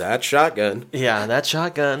that shotgun. Yeah, that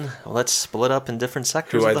shotgun. Well, let's split up in different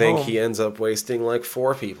sectors. Who of the I think home. he ends up wasting like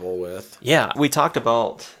 4 people with. Yeah, we talked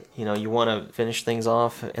about, you want to finish things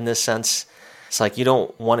off in this sense. It's like you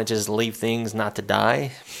don't want to just leave things not to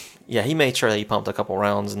die. Yeah, he made sure that he pumped a couple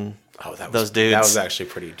rounds and Oh, those dudes. That was actually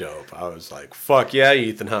pretty dope. I was like, "Fuck yeah,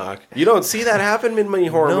 Ethan Hawke!" You don't see that happen in many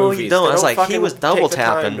horror movies. No, you don't. They I was like, he fucking was double take the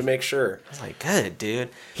time tapping to make sure. I was like, good, dude.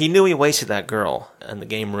 He knew he wasted that girl in the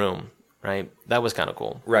game room, right? That was kind of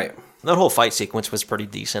cool. Right. That whole fight sequence was pretty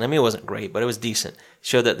decent. I mean, it wasn't great, but it was decent.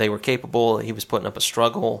 Showed that they were capable. He was putting up a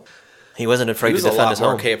struggle. He wasn't afraid He was to defend a lot his more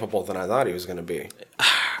home. capable than I thought he was going to be.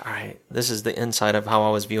 All right, this is the inside of how I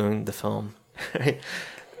was viewing the film.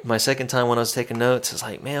 My second time when I was taking notes, I was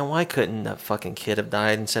like, man, why couldn't that fucking kid have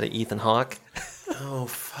died instead of Ethan Hawke? Oh,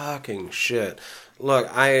 fucking shit. Look,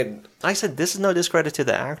 I said, this is no discredit to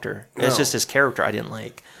the actor. It's No. just his character I didn't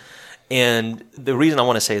like. And the reason I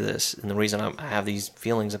want to say this, and the reason I have these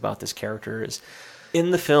feelings about this character is, in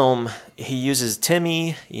the film, he uses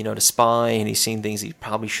Timmy, to spy, and he's seeing things he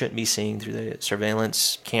probably shouldn't be seeing through the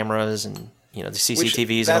surveillance cameras and, the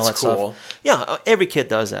CCTVs and all that that's cool. stuff. Yeah, every kid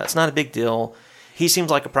does that. It's not a big deal. He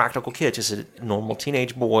seems like a practical kid, just a normal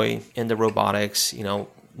teenage boy into robotics,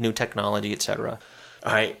 new technology, etc.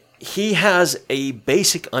 All right. He has a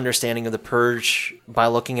basic understanding of the Purge by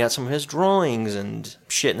looking at some of his drawings and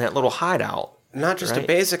shit in that little hideout. not just a right?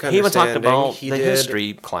 basic He even talked understanding. about the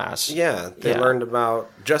history class. Yeah, they Yeah. learned about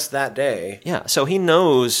just that day. Yeah, so he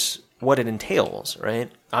knows what it entails, right?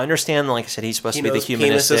 I understand, like I said, he's supposed He to be the knows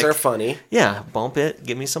humanistic. penises are funny. Yeah, bump it.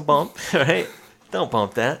 Give me some bump, right? Don't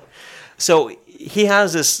bump that. So he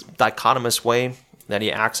has this dichotomous way that he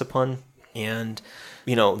acts upon, and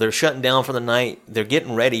they're shutting down for the night. They're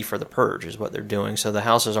getting ready for the purge, is what they're doing. So the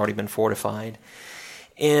house has already been fortified,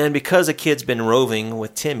 and because the kid's been roving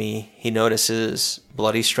with Timmy, he notices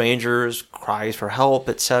bloody strangers, cries for help,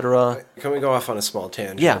 etc. Can we go off on a small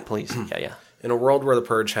tangent? Yeah, please. Yeah. In a world where the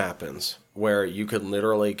purge happens, where you could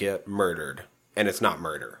literally get murdered, and it's not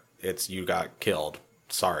murder, it's you got killed.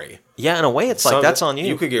 Sorry. Yeah, in a way, it's like, that's on you.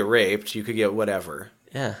 You could get raped, you could get whatever.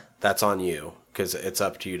 Yeah. That's on you, because it's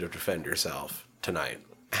up to you to defend yourself tonight.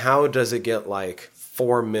 How does it get like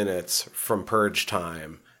 4 minutes from purge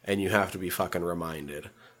time, and you have to be fucking reminded?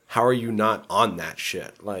 How are you not on that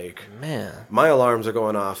shit? Like, Man. my alarms are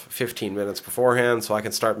going off 15 minutes beforehand, so I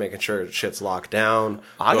can start making sure shit's locked down.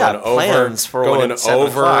 I got plans for when going it's 7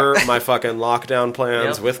 over o'clock. my fucking lockdown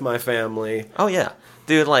plans Yep. with my family. Oh, yeah.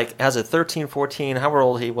 Dude, like, as a 13, 14, however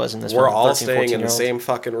old he was in this We're film, all 13, staying in the 14-year-old. same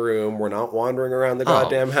fucking room. We're not wandering around the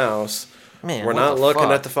goddamn house. Man, We're what not the looking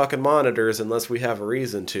fuck? at the fucking monitors unless we have a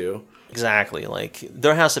reason to. Exactly. Like,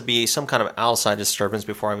 there has to be some kind of outside disturbance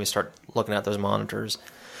before I even start looking at those monitors.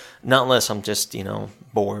 Not unless I'm just,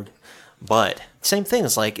 bored. But, same thing.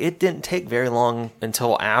 It's like, it didn't take very long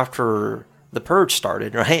until after the purge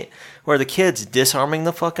started, right? Where the kid's disarming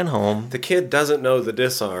the fucking home. The kid doesn't know the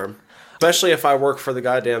disarm. Especially if I work for the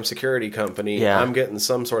goddamn security company, Yeah. I'm getting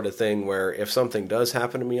some sort of thing where if something does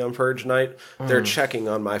happen to me on purge night, they're checking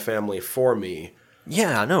on my family for me.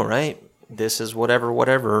 Yeah, I know, right? This is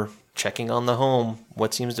whatever. Checking on the home.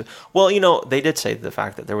 What seems to... Well, they did say the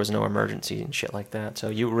fact that there was no emergency and shit like that, so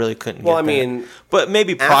you really couldn't Well, get I mean, but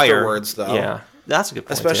maybe prior... afterwards, though. Yeah, that's a good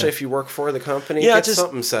point, Especially too. if you work for the company, Yeah, get just-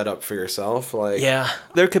 something set up for yourself. Like, Yeah,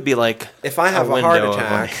 there could be, like... if I have a heart window of,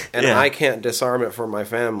 attack like- and Yeah. I can't disarm it for my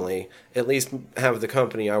family, at least have the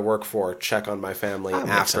company I work for check on my family That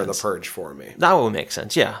makes after the sense. purge for me. That would make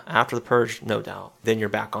sense, yeah. After the purge, no doubt. Then you're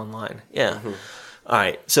back online. Yeah. Mm-hmm. All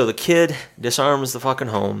right, so the kid disarms the fucking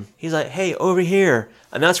home. He's like, hey, over here.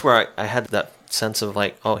 And that's where I had that sense of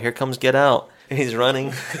like, oh, here comes Get Out. And he's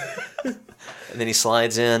running. And then he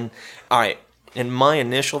slides in. All right, in my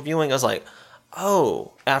initial viewing, I was like,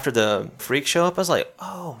 oh, after the freaks show up, I was like,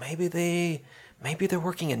 oh, maybe they're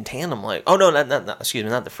working in tandem. Like, oh, no, not excuse me,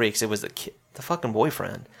 not the freaks. It was the kid, the fucking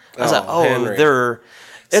boyfriend. I was Oh, like, oh, Henry. they're...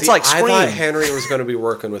 It's See, like Scream. I thought Henry was going to be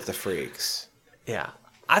working with the freaks. Yeah.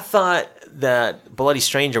 I thought that Bloody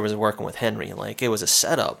Stranger was working with Henry. Like, it was a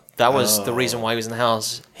setup. That was the reason why he was in the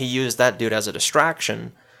house. He used that dude as a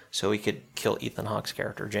distraction so he could kill Ethan Hawke's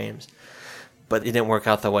character, James. But it didn't work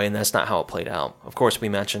out that way, and that's not how it played out. Of course, we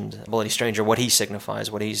mentioned Bloody Stranger, what he signifies,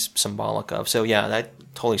 what he's symbolic of. So, yeah, that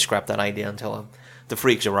totally scrapped that idea until the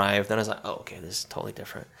freaks arrived. Then I was like, oh, okay, this is totally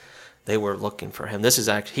different. They were looking for him. This is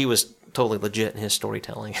actually... He was totally legit in his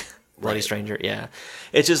storytelling. Bloody Right. Stranger, yeah.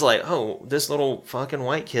 It's just like, oh, this little fucking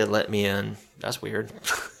white kid let me in. That's weird.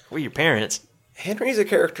 We're your parents. Henry's a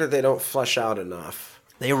character they don't flesh out enough.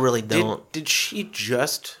 They really don't. Did she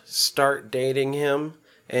just start dating him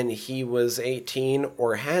and he was 18,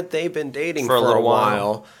 or had they been dating For a for a little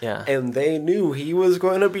while? Yeah. And they knew he was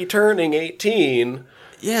going to be turning 18,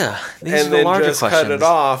 Yeah, these are and the then larger just questions. cut it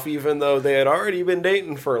off, even though they had already been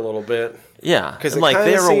dating for a little bit. Yeah, Because and it kind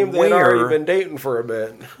they're of seemed they'd already aware. been dating for a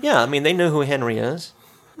bit. Yeah, I mean, they know who Henry is,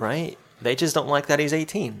 right? They just don't like that he's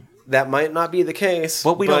 18. that might not be the case.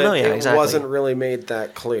 Well, we don't know yet, It exactly. wasn't really made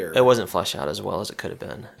that clear. It wasn't fleshed out as well as it could have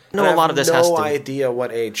been. No, And I a lot of this have has no to... idea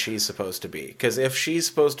what age she's supposed to be. Because if she's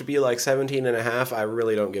supposed to be like 17 and a half, I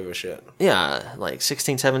really don't give a shit. Yeah, like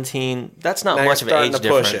 16, 17, that's not Now much of you're an starting age to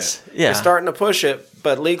push difference. it. Yeah. You're starting to push it,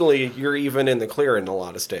 but legally you're even in the clear in a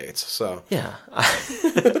lot of states. So Yeah.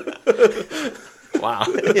 Wow.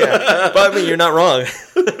 Yeah. But I mean, you're not wrong.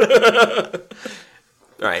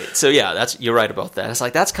 Right. So yeah, you're right about that. It's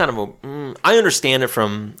like that's kind of a. I understand it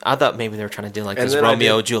from. I thought maybe they were trying to do like And this then I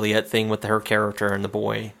Romeo did- Juliet thing with her character and the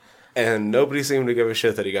boy. And nobody seemed to give a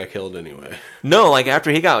shit that he got killed anyway. No, like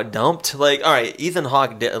after he got dumped, like all right, Ethan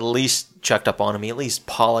Hawke did, at least checked up on him. He at least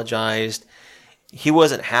apologized. He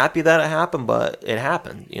wasn't happy that it happened, but it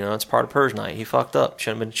happened. You know, it's part of Purge Night. He fucked up.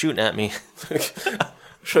 Shouldn't have been shooting at me.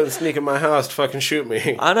 Shouldn't sneak in my house to fucking shoot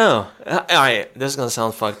me. I know. All right, this is gonna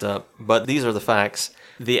sound fucked up, but these are the facts.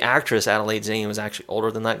 The actress Adelaide Zane was actually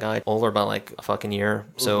older than that guy, older by like a fucking year.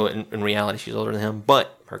 So in reality, she's older than him,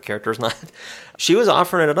 but her character's not. She was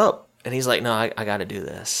offering it up, and he's like, "No, I got to do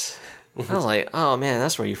this." I was like, "Oh man,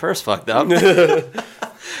 that's where you first fucked up."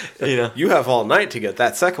 You know, You have all night to get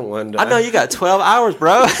that second one done. I know you got 12 hours,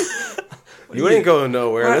 bro. You ain't going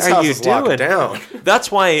nowhere. What This are house you is locked doing? down.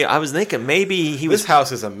 That's why I was thinking maybe he was. This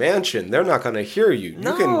house is a mansion. They're not going to hear you.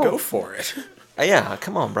 No. You can go for it. Yeah,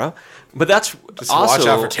 come on, bro. But that's Just also watch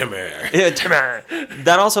out for Timmer. Yeah, Timmer.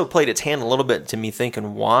 That also played its hand a little bit to me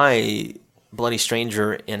thinking why Bloody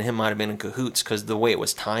Stranger and him might have been in cahoots because the way it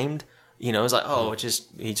was timed. You know, it was like, oh, it just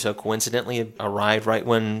he so coincidentally arrived right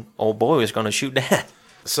when old boy was going to shoot dad.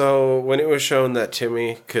 So when it was shown that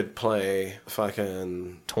Timmy could play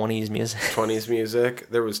fucking 20s music. 20s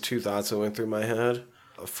music, there was two thoughts that went through my head.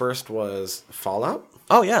 First was Fallout.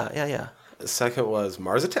 Oh yeah. Second was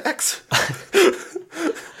Mars Attacks.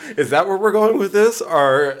 Is that where we're going with this?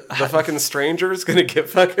 Are the fucking strangers gonna get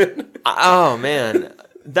fucking... Oh man,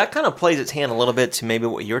 that kind of plays its hand a little bit to maybe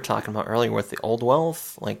what you were talking about earlier with the old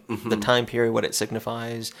wealth, like the time period, what it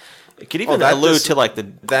signifies. It could even that allude to like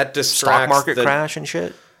the that distracts stock market the- crash and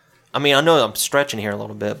shit. I mean, I know I'm stretching here a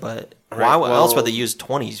little bit, but Right, why else well- would they use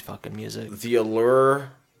 20s fucking music? The allure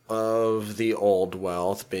of the old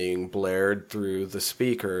wealth being blared through the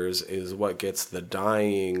speakers is what gets the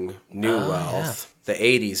dying new wealth, the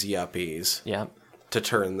 80s yuppies, Yeah, to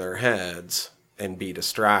turn their heads and be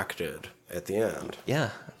distracted at the end. yeah,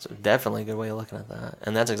 that's definitely a good way of looking at that,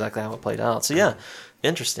 and that's exactly how it played out. So yeah,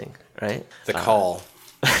 interesting, right? The call.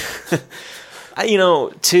 You know,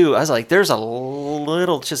 too, I was like, there's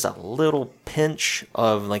just a little pinch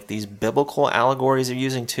of like these biblical allegories they're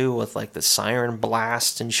using too, with like the siren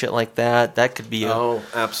blast and shit like that. That could be, Oh,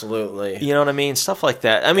 absolutely. you know what I mean, stuff like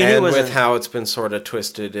that. I mean, And he was with how it's been sort of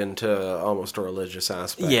twisted into almost a religious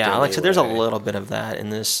aspect. yeah, like I said, there's a anyway. little bit of that in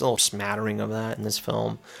this, little smattering of that in this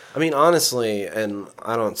film. I mean, honestly, and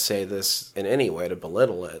I don't say this in any way to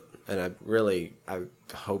belittle it, and I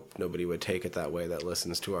hope nobody would take it that way that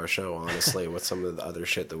listens to our show, honestly, with some of the other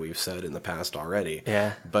shit that we've said in the past already.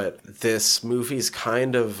 Yeah. But this movie's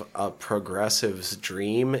kind of a progressive's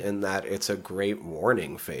dream in that it's a great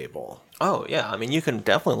warning fable. Oh yeah, I mean, you can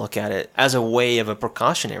definitely look at it as a way of a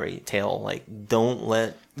precautionary tale. Like, don't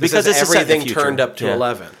let because this this is is set in the everything future. turned up to Yeah.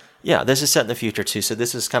 11. Yeah, this is set in the future too, so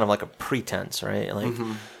this is kind of like a pretense, right? Like,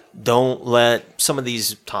 Mm-hmm. don't let some of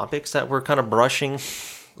these topics that we're kind of brushing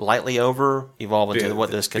lightly over evolve into what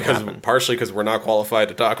this could happen. Partially because we're not qualified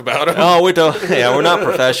to talk about it. Oh, we don't. Yeah, we're not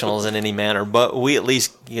professionals in any manner, but we at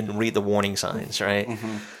least can read the warning signs, right?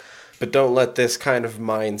 Mm-hmm. But don't let this kind of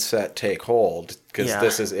mindset take hold, because Yeah.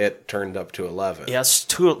 this is it turned up to 11. Yeah, it's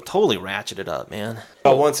totally ratcheted up, man.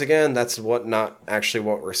 But once again, that's not actually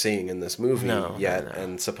what we're seeing in this movie No, yet, no.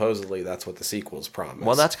 and supposedly that's what the sequels promise.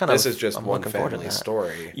 Well, that's kind of this is just I'm one looking forward to family that.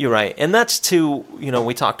 story. You're right, and that's too. You know,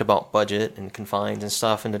 we talked about budget and confines and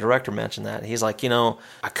stuff, and the director mentioned that he's like, you know,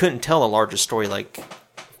 I couldn't tell a larger story, like,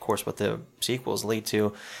 of course, what the sequels lead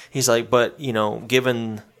to. He's like, but you know,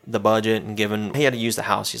 given the budget and given he had to use the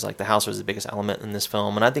house, he's like, the house was the biggest element in this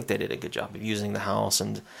film, and I think they did a good job of using the house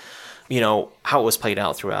and. You know, how it was played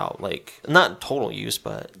out throughout, like, not total use,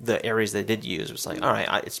 but the areas they did use was like, all right,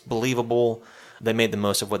 it's believable. They made the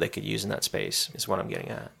most of what they could use in that space, is what I'm getting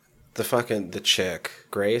at. The chick,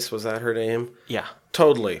 Grace, was that her name? Yeah.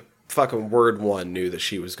 Totally. Fucking word one knew that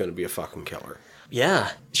she was going to be a fucking killer.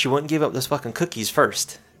 Yeah. She wouldn't give up those fucking cookies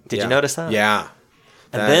first. Did Yeah. you notice that? Yeah.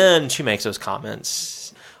 And then she makes those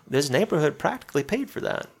comments. This neighborhood practically paid for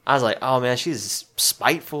that. I was like, oh man, she's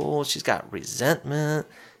spiteful. She's got resentment.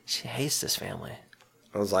 She hates this family.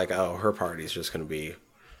 I was like, oh, her party's just going to be...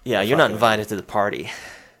 Yeah, you're not fucking- invited to the party.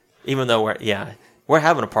 Even though we're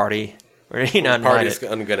having a party, Or you're not Party's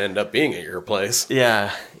invited. going to end up being at your place.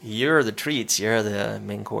 Yeah, you're the treats. You're the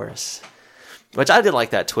main course. Which I did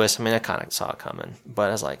like that twist. I mean, I kind of saw it coming. But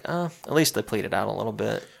I was like, at least they played it out a little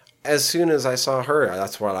bit. As soon as I saw her,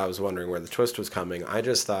 that's what I was wondering, where the twist was coming. I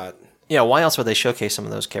just thought... Yeah, why else would they showcase some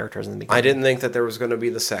of those characters in the beginning? I didn't think that there was going to be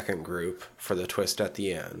the second group for the twist at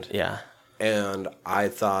the end. Yeah. And I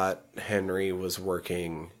thought Henry was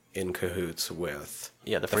working in cahoots with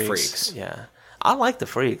The freaks. freaks. Yeah. I like the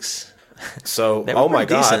freaks. So, They were oh my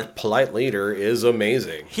pretty God, decent. Polite Leader is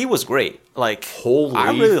amazing. He was great. Like, Holy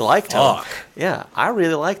I really liked fuck. him. Yeah, I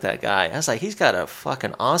really liked that guy. I was like, he's got a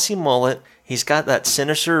fucking Aussie mullet. He's got that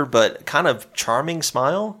sinister but kind of charming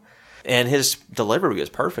smile. And his delivery was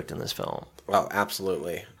perfect in this film. Oh,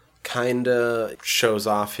 absolutely. Kinda shows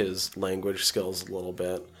off his language skills a little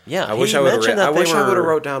bit. Yeah, I wish he I would mentioned that have. I they wish I would have were-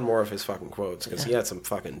 wrote down more of his fucking quotes because he had some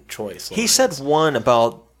fucking choice. He lines. said one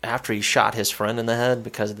about after he shot his friend in the head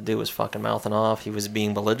because the dude was fucking mouthing off. He was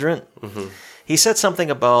being belligerent. Mm-hmm. He said something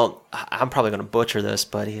about, I'm probably going to butcher this,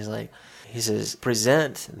 but he says,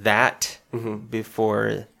 present that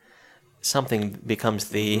before something becomes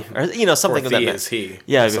thee, or something Before of that. thee is he.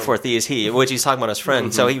 Yeah, Something. before thee is he, which he's talking about his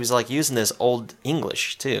friend. So he was like using this old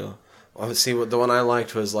English too. Well, see, what the one I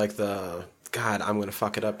liked was like the God. I'm gonna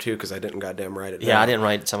fuck it up too because I didn't goddamn write it down. Yeah, I didn't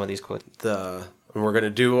write some of these quotes. And we're gonna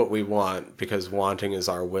do what we want because wanting is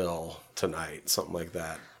our will tonight. Something like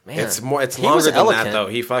that. Man, it's more. It's he was longer than that eloquent.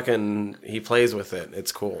 though. He plays with it.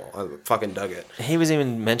 It's cool. I fucking dug it. He was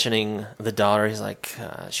even mentioning the daughter. He's like,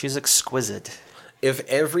 she's exquisite. If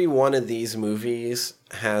every one of these movies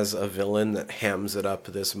has a villain that hams it up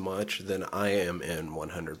this much, then I am in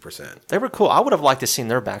 100%. They were cool. I would have liked to seen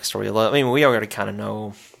their backstory a little. I mean, we already kind of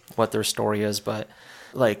know what their story is, but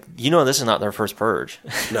like, this is not their first purge.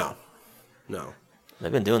 No.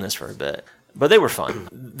 They've been doing this for a bit, but they were fun.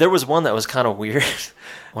 There was one that was kind of weird.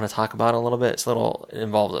 I want to talk about it a little bit. It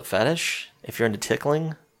involves a fetish. If you're into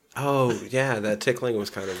tickling. Oh, yeah, that tickling was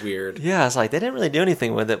kind of weird. Yeah, it's like they didn't really do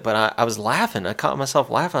anything with it, but I was laughing. I caught myself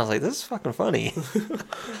laughing. I was like, this is fucking funny.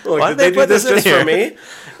 Like, Why did they do put this in just here? for me?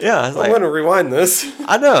 Yeah, I was I'm like, going to rewind this.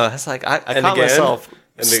 I know. It's like I And caught again, myself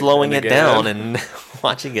and slowing and it again. down and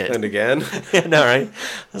watching it. And again. Yeah, no, right?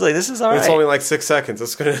 I was like, this is all right. It's only like 6 seconds.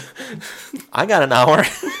 It's going to... I got an hour.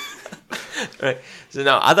 Right. So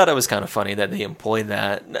no, I thought it was kind of funny that they employed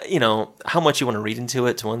that. How much you want to read into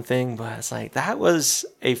it's one thing, but it's like that was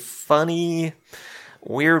a funny,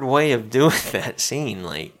 weird way of doing that scene.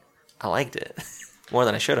 Like, I liked it more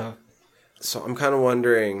than I should have. So I'm kind of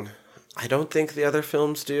wondering... I don't think the other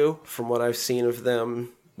films do, from what I've seen of them,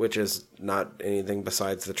 which is not anything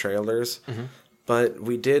besides the trailers. Mm-hmm. But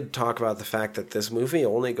we did talk about the fact that this movie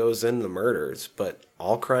only goes into murders, but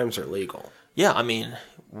all crimes are legal. Yeah, I mean,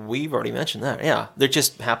 we've already mentioned that. Yeah, they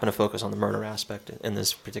just happen to focus on the murder aspect in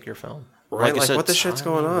this particular film. Right, I like, said, what the shit's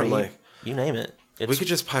going on? rape, Like, you name it. we could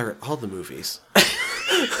just pirate all the movies.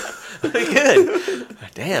 We could.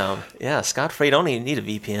 Damn. Yeah, scot-free. Don't even need a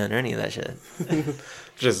VPN or any of that shit.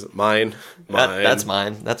 Just mine. That's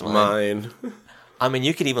mine. That's mine. Mine. I mean,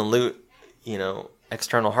 you could even loot,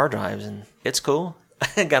 external hard drives, and it's cool.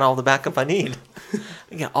 I got all the backup I need.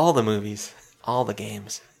 I got all the movies, all the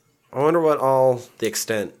games. I wonder what all the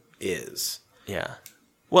extent is. Yeah.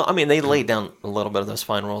 Well, I mean, they laid down a little bit of those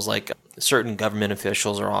fine rules, like certain government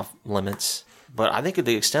officials are off limits. But I think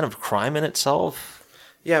the extent of crime in itself...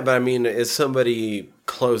 Yeah, but I mean, is somebody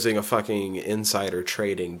closing a fucking insider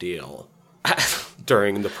trading deal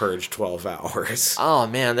during the Purge 12 hours? Oh,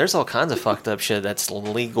 man, there's all kinds of fucked up shit that's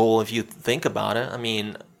legal if you think about it. I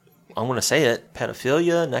mean, I'm going to say it.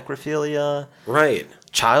 Pedophilia, necrophilia. Right.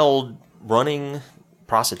 Child running,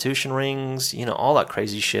 prostitution rings, all that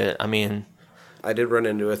crazy shit. I mean... I did run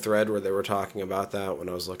into a thread where they were talking about that when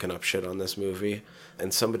I was looking up shit on this movie.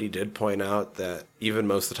 And somebody did point out that even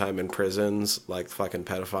most of the time in prisons, like fucking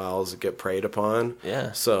pedophiles get preyed upon.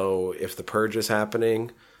 Yeah. So if the Purge is happening,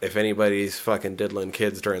 if anybody's fucking diddling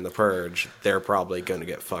kids during the Purge, they're probably going to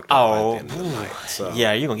get fucked up by the end of the night. So.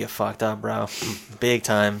 Yeah, you're going to get fucked up, bro. Big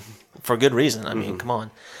time. For good reason. I mean, come on.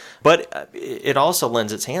 But it also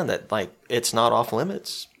lends its hand that, like, it's not off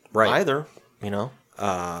limits either,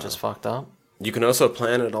 just fucked up. You can also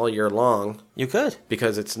plan it all year long. You could.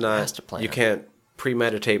 Because it's not, Master plan. you can't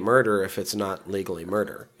premeditate murder if it's not legally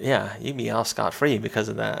murder. Yeah, you'd be off scot-free because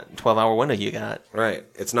of that 12-hour window you got. Right.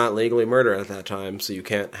 It's not legally murder at that time, so you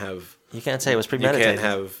can't have... You can't say it was premeditated. You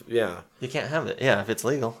can't have, yeah. You can't have it, if it's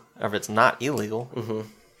legal, or if it's not illegal. Mm-hmm.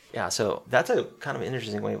 Yeah, so that's a kind of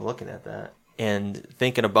interesting way of looking at that. And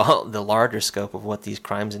thinking about the larger scope of what these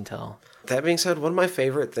crimes entail. That being said, one of my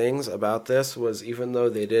favorite things about this was even though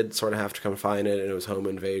they did sort of have to confine it and it was home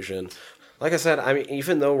invasion, Like I said, I mean,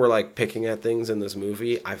 even though we're like picking at things in this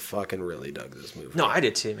movie, I fucking really dug this movie. No, I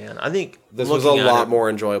did too, man. I think this was a lot more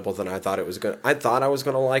enjoyable than I thought it was going to. I thought I was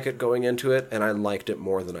going to like it going into it, and I liked it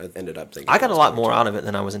more than I ended up thinking. I got a lot more out of it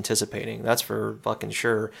than I was anticipating. That's for fucking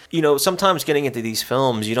sure. You know, sometimes getting into these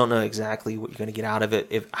films, you don't know exactly what you're going to get out of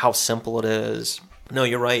it, how simple it is. No,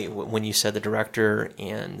 you're right when you said the director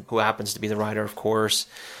and who happens to be the writer, of course.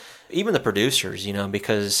 Even the producers, you know,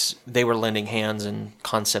 because they were lending hands and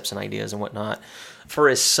concepts and ideas and whatnot. For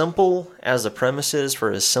as simple as the premise is, for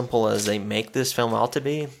as simple as they make this film out to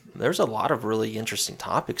be, there's a lot of really interesting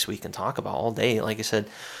topics we can talk about all day. Like I said,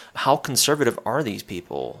 how conservative are these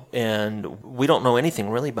people? And we don't know anything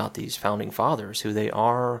really about these founding fathers, who they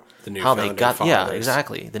are, how they got, yeah,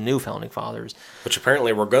 exactly, the new founding fathers. Which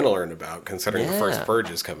apparently we're going to learn about, considering the first Purge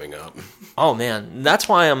is coming up. Oh man, that's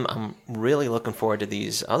why I'm really looking forward to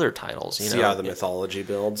these other titles. You See how the mythology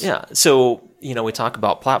builds. Yeah, so you know, we talk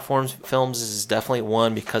about platforms. Films is definitely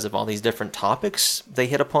one because of all these different topics they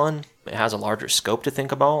hit upon. It has a larger scope to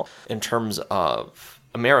think about in terms of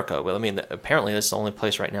America. Well, I mean, apparently this is the only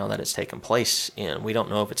place right now that it's taken place in. We don't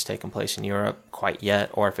know if it's taken place in Europe quite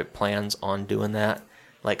yet, or if it plans on doing that.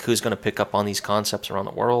 Like, who's going to pick up on these concepts around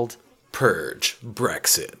the world? Purge,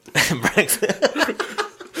 Brexit. Brexit.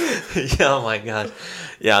 Yeah, oh my God.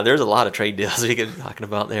 Yeah, there's a lot of trade deals we could be talking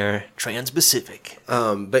about there. Trans-Pacific.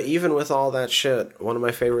 But even with all that shit, one of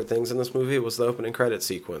my favorite things in this movie was the opening credit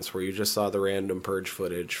sequence where you just saw the random Purge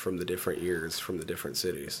footage from the different years, from the different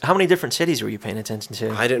cities. How many different cities were you paying attention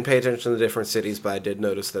to? I didn't pay attention to the different cities, but I did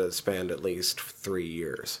notice that it spanned at least 3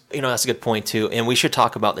 years. You know, that's a good point, too. And we should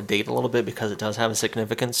talk about the date a little bit because it does have a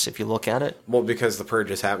significance if you look at it. Well, because the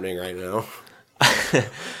Purge is happening right now.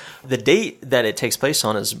 The date that it takes place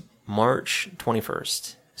on is March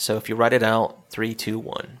 21st. So if you write it out, 3, 2,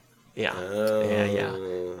 1. Yeah. Yeah.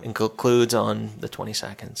 And concludes on the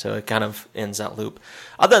 22nd. So it kind of ends that loop.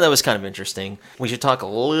 I thought that was kind of interesting. We should talk a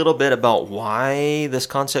little bit about why this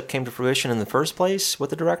concept came to fruition in the first place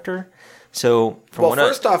with the director. So,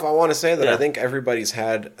 first off, I want to say that I think everybody's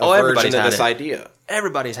had a version of this idea.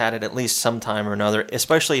 Everybody's had it at least some time or another,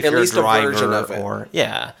 especially if you're a driver or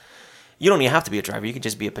yeah. You don't even have to be a driver. You could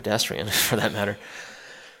just be a pedestrian for that matter.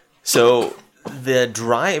 So the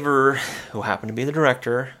driver, who happened to be the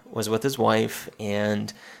director, was with his wife,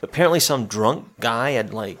 and apparently some drunk guy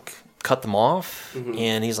had like cut them off,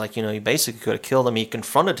 and he's like, you know, he basically could have killed him. He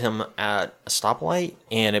confronted him at a stoplight,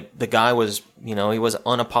 and the guy was, you know, he was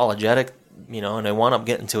unapologetic, you know, and they wound up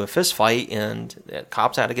getting into a fist fight, and the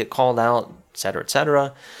cops had to get called out, et cetera, et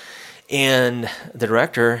cetera. And the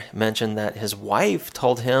director mentioned that his wife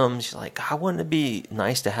told him, she's like, God, wouldn't it be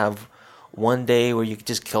nice to have one day where you could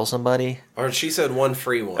just kill somebody? Or she said one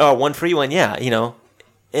free one. Oh, one free one, yeah, you know.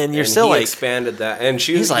 And you're still like... expanded that. And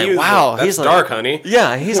he's like, wow. That's dark, honey.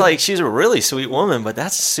 Yeah, he's like, she's a really sweet woman, but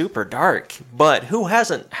that's super dark. But who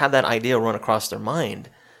hasn't had that idea run across their mind?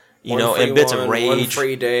 You know, in bits of rage. One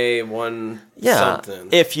free day, something.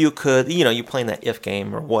 If you could, you know, you playing that if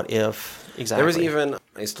game or what if. Exactly. There was even,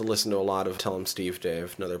 I used to listen to a lot of Tell 'em Steve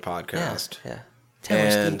Dave, another podcast. Yeah.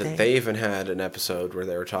 And they even had an episode where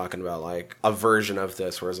they were talking about like a version of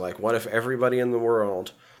this where it's like, what if everybody in the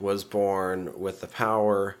world was born with the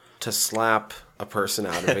power to slap a person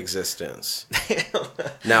out of existence?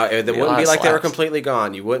 Now, it wouldn't be like they were completely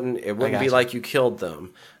gone. It wouldn't be like you killed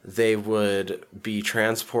them. They would be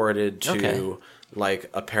transported to like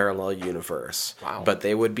a parallel universe. Wow. But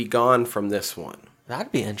they would be gone from this one.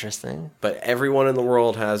 That'd be interesting. But everyone in the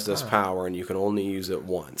world has this power, and you can only use it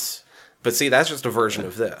once. But see, that's just a version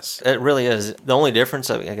of this. It really is. The only difference,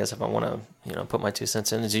 I guess, if I want to, you know, put my 2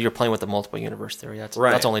 cents in, is you're playing with the multiple universe theory. That's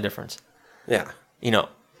the only difference. Yeah. You know,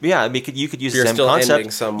 yeah, you could use the same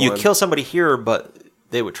concept. You kill somebody here, but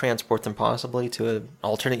they would transport them possibly to an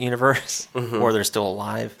alternate universe where they're still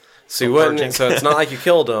alive. So you wouldn't. So it's not like you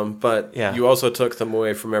killed them, but you also took them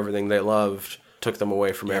away from everything they loved. Took them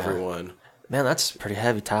away from everyone. Man, that's pretty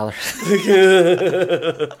heavy, Tyler.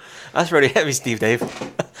 That's pretty heavy, Steve Dave.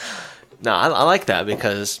 No, I like that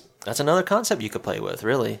because that's another concept you could play with,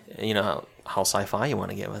 really. You know, how sci-fi you want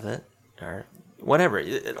to get with it, or whatever.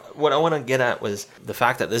 What I want to get at was the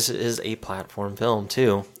fact that this is a platform film,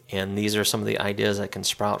 too, and these are some of the ideas that can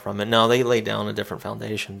sprout from it. Now, they lay down a different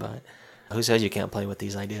foundation, but who says you can't play with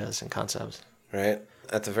these ideas and concepts? Right.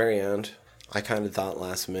 At the very end, I kind of thought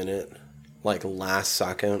last minute, like last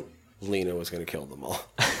second, Lena was going to kill them all.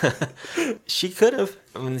 She could have.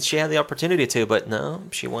 I mean, she had the opportunity to, but no,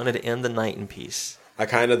 she wanted to end the night in peace. I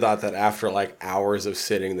kind of thought that after like hours of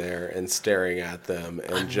sitting there and staring at them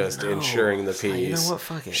and just ensuring the peace, you know what?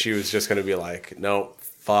 Fuck it. She was just going to be like, no,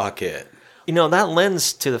 fuck it. That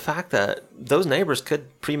lends to the fact that those neighbors could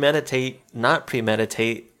not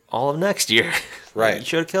premeditate all of next year. Right. You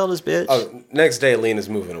should have killed this bitch. Oh, next day Lena's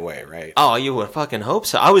moving away, right? Oh, you would fucking hope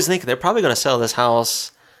so. I was thinking they're probably going to sell this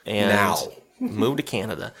house and Now. move to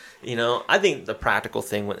Canada. I think the practical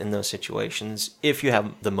thing in those situations, if you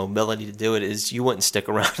have the mobility to do it, is you wouldn't stick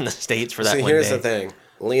around in the States for that See, one here's day. the thing.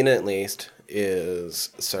 Lena, at least, is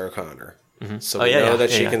Sarah Connor. So Oh, we yeah, know yeah, that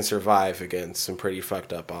she yeah. can survive against some pretty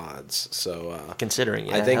fucked up odds. So Considering,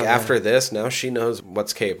 yeah. I think how- after this, now she knows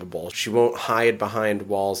what's capable. She won't hide behind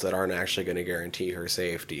walls that aren't actually going to guarantee her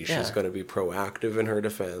safety. Yeah. She's going to be proactive in her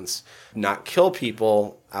defense. Not kill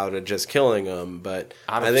people out of just killing them, but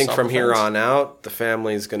Out of I think from here self-defense. on out, the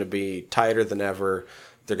family is going to be tighter than ever.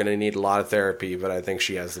 They're going to need a lot of therapy, but I think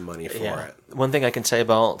she has the money for it. One thing I can say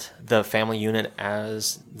about the family unit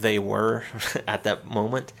as they were at that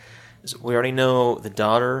moment is we already know the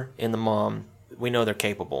daughter and the mom, we know they're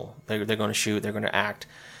capable. They're going to shoot, they're going to act.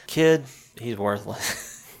 Kid, he's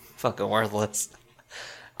worthless. Fucking worthless.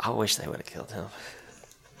 I wish they would have killed him.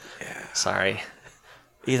 Yeah. Sorry.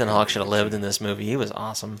 Ethan Hawke should have lived in this movie. He was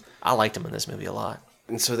awesome. I liked him in this movie a lot.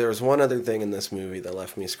 And so there was one other thing in this movie that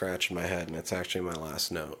left me scratching my head, and it's actually my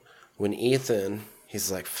last note. When Ethan,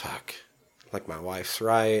 he's like, fuck, like my wife's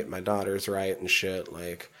right, my daughter's right and shit,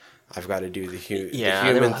 like I've got to do the, Yeah, the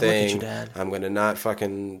they were human like, "Look at thing. you, Dad." I'm going to not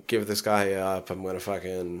fucking give this guy up. I'm going to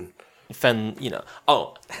fucking...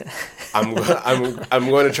 Oh, I'm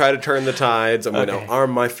going to try to turn the tides. I'm going Okay. to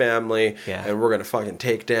arm my family, Yeah. and we're going to fucking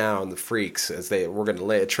take down the freaks we're going to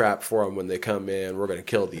lay a trap for them when they come in. We're going to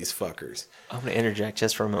kill these fuckers. I'm going to interject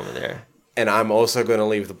just for a moment there. And I'm also going to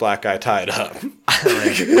leave the black guy tied up.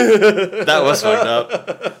 That was fucked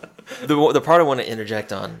up. The part I want to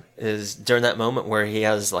interject on is during that moment where he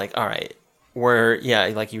has like, all right,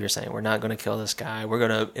 like you were saying, we're not going to kill this guy. We're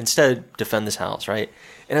going to instead defend this house, right?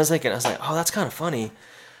 And I was like, oh, that's kind of funny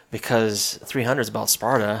because 300 is about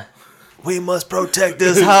Sparta. We must protect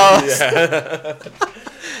this house.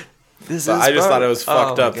 This But is I just Sparta. thought it was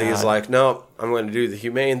fucked Oh, up that he's God. like, no, I'm going to do the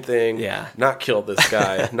humane thing. Yeah. Not kill this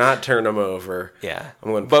guy. Not turn him over. Yeah. I'm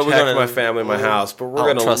going to But we're protect gonna- my family, my house, but we're I'll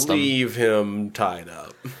going trust to him. leave him tied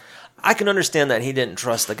up. I can understand that he didn't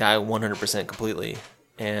trust the guy 100% completely,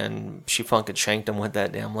 and she fucking shanked him with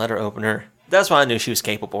that damn letter opener. That's why I knew she was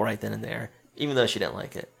capable right then and there, even though she didn't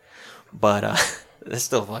like it. But it's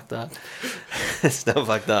still fucked up. It's still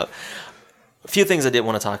fucked up. A few things I did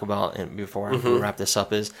want to talk about and before I wrap this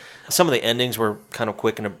up is some of the endings were kind of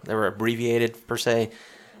quick and they were abbreviated per se.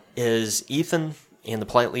 Is Ethan and the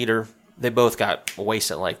Plight Leader, they both got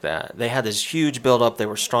wasted like that. They had this huge build up. They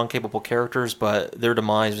were strong, capable characters, but their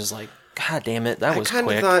demise was like, God damn it, that was I kind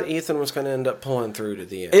quick. of thought Ethan was going to end up pulling through to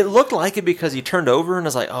the end. It looked like it because he turned over and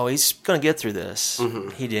was like, oh, he's going to get through this.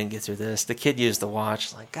 He didn't get through this. The kid used the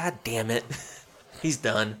watch. Like, God damn it. He's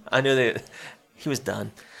done. I knew that he was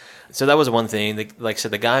done. So that was one thing. Like I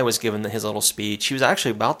said, the guy was giving his little speech. He was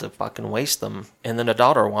actually about to fucking waste them. And then the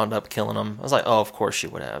daughter wound up killing him. I was like, oh, of course she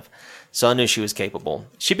would have. So I knew she was capable.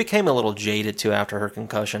 She became a little jaded, too, after her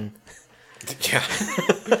concussion. Yeah.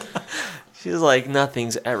 She was like,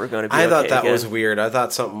 nothing's ever going to be I okay thought that again. was weird. I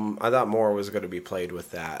thought more was going to be played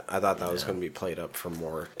with that. I thought that was going to be played up for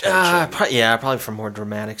more tension. Probably for more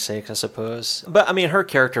dramatic sake, I suppose. But I mean, her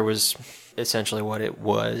character was essentially what it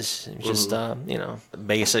was. It was just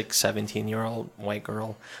basic 17-year-old white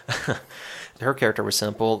girl. Her character was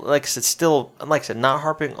simple. Like I said, not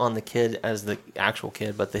harping on the kid as the actual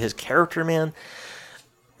kid, but his character, man.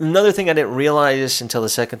 Another thing I didn't realize until the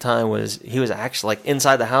second time was he was actually like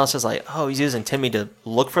inside the house. I was like, oh, he's using Timmy to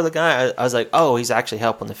look for the guy. I was like, oh, he's actually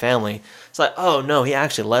helping the family. It's like, oh no, he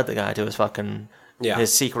actually led the guy to his fucking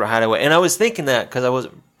his secret hideaway. And I was thinking that because I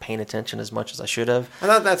wasn't paying attention as much as I should have. I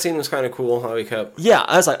thought that scene was kind of cool, how he kept... Yeah,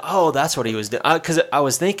 I was like, oh, that's what he was doing. Because I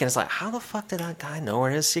was thinking, it's like, how the fuck did that guy know where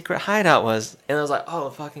his secret hideout was? And I was like, oh,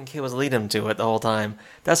 the fucking kid was leading him to it the whole time.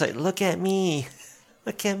 That's like, look at me.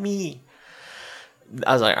 Look at me.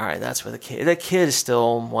 I was like, all right, that's where the kid is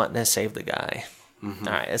still wanting to save the guy. All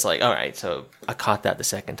right, it's like, all right, so I caught that the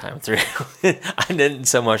second time through. I didn't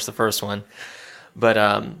so much the first one. But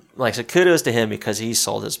like I said, kudos to him because he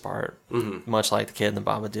sold his part. Much like the kid in the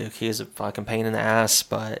Babadook. He was a fucking pain in the ass,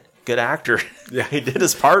 but good actor. Yeah. He did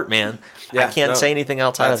his part, man. I can't say anything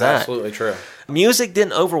outside of that. That's absolutely true. Music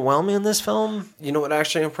didn't overwhelm me in this film. You know what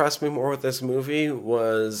actually impressed me more with this movie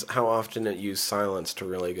was how often it used silence to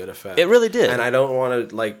really good effect. It really did. And I don't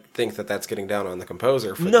want to think that that's getting down on the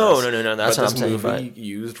composer for No, this. no. That's but what I'm saying. This But movie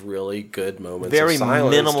used really good moments very of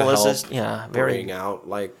silence minimalist. to help Yeah, bring out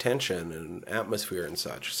tension and atmosphere and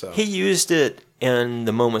such. So He used it in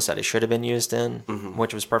the moments that it should have been used in, Mm-hmm.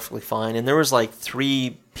 which was perfectly fine. And there was like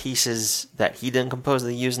 3 pieces that he didn't compose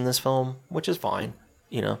that he used in this film, which is fine,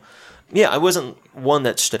 you know. Yeah, it wasn't one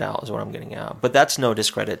that stood out is what I'm getting at. But that's no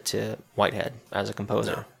discredit to Whitehead as a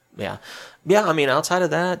composer. Yeah. Yeah, I mean, outside of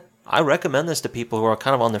that, I recommend this to people who are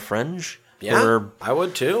kind of on the fringe. Yeah, Or I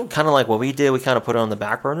would too. kind of like what we did, we kind of put it on the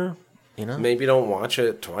back burner, you know? Maybe don't watch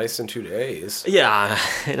it twice in 2 days. Yeah,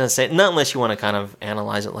 not unless you want to kind of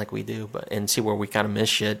analyze it like we do, but and see where we kind of miss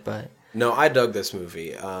shit. But No, I dug this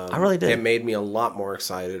movie. I really did. It made me a lot more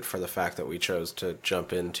excited for the fact that we chose to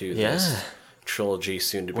jump into this trilogy,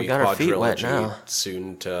 soon to We be got our feet wet quadrilogy, now.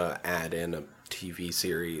 soon to add in a TV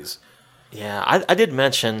series. yeah, I did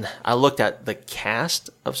mention I looked at the cast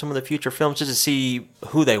of some of the future films just to see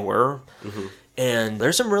who they were, and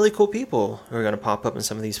there's some really cool people who are going to pop up in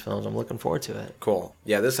some of these films. I'm looking forward to it. Cool.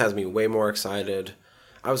 Yeah, this has me way more excited.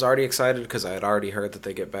 I was already excited because I had already heard that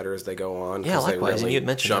they get better as they go on. Yeah, 'cause likewise, They and really you had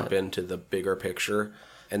mentioned jump that. into the bigger picture.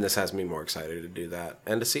 And this has me more excited to do that.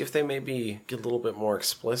 And to see if they maybe get a little bit more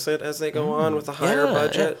explicit as they go on with a higher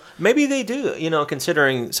budget. Yeah. Maybe they do, you know,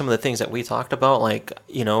 considering some of the things that we talked about, like,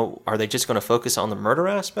 you know, are they just going to focus on the murder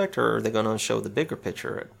aspect, or are they going to show the bigger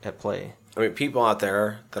picture at play? I mean, people out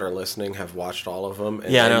there that are listening have watched all of them.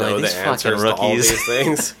 And Yeah, I they know, know like, the these fucking answers to all rookies. these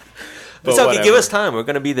things. It's okay, give us time. We're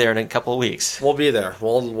going to be there in a couple of weeks. We'll be there.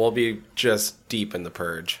 We'll be just deep in the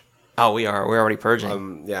purge. Oh, we are. We're already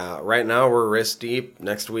purging. Yeah, right now we're wrist deep.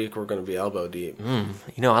 Next week we're going to be elbow deep. You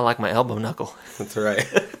know, I like my elbow knuckle. That's right.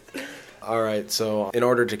 All right, so in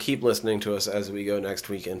order to keep listening to us as we go next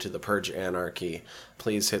week into the Purge Anarchy,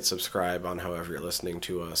 please hit subscribe on however you're listening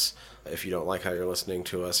to us. If you don't like how you're listening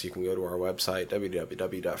to us, you can go to our website,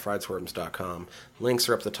 www.friedsworms.com. Links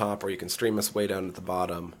are up the top, or you can stream us way down at the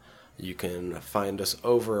bottom. You can find us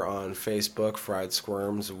over on Facebook, Fried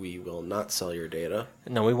Squirms. We will not sell your data.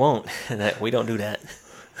 No, we won't. We don't do that.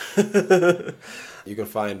 You can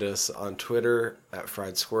find us on Twitter at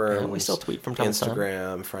Fried Squirms. Yeah, we still tweet from time to time.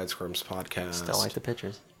 Instagram, Fried Squirms Podcast. Still like the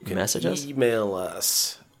pictures. You can Message us. email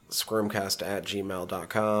us,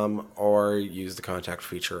 squirmcast@gmail.com, or use the contact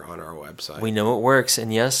feature on our website. We know it works.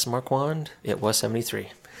 And yes, Marquand, it was 73.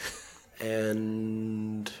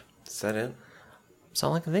 And is that it? That's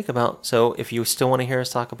all I can think about. So if you still want to hear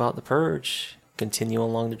us talk about The Purge, continue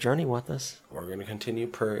along the journey with us. We're going to continue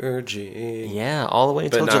purging. Yeah, all the way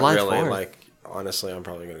But until not July really. 4th. Like, honestly, I'm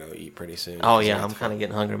probably going to go eat pretty soon. Oh, because yeah, that's I'm kind of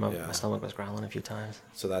getting hungry. My Yeah. stomach was growling a few times.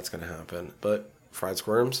 So that's going to happen. But Fried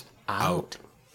Squirms, Out.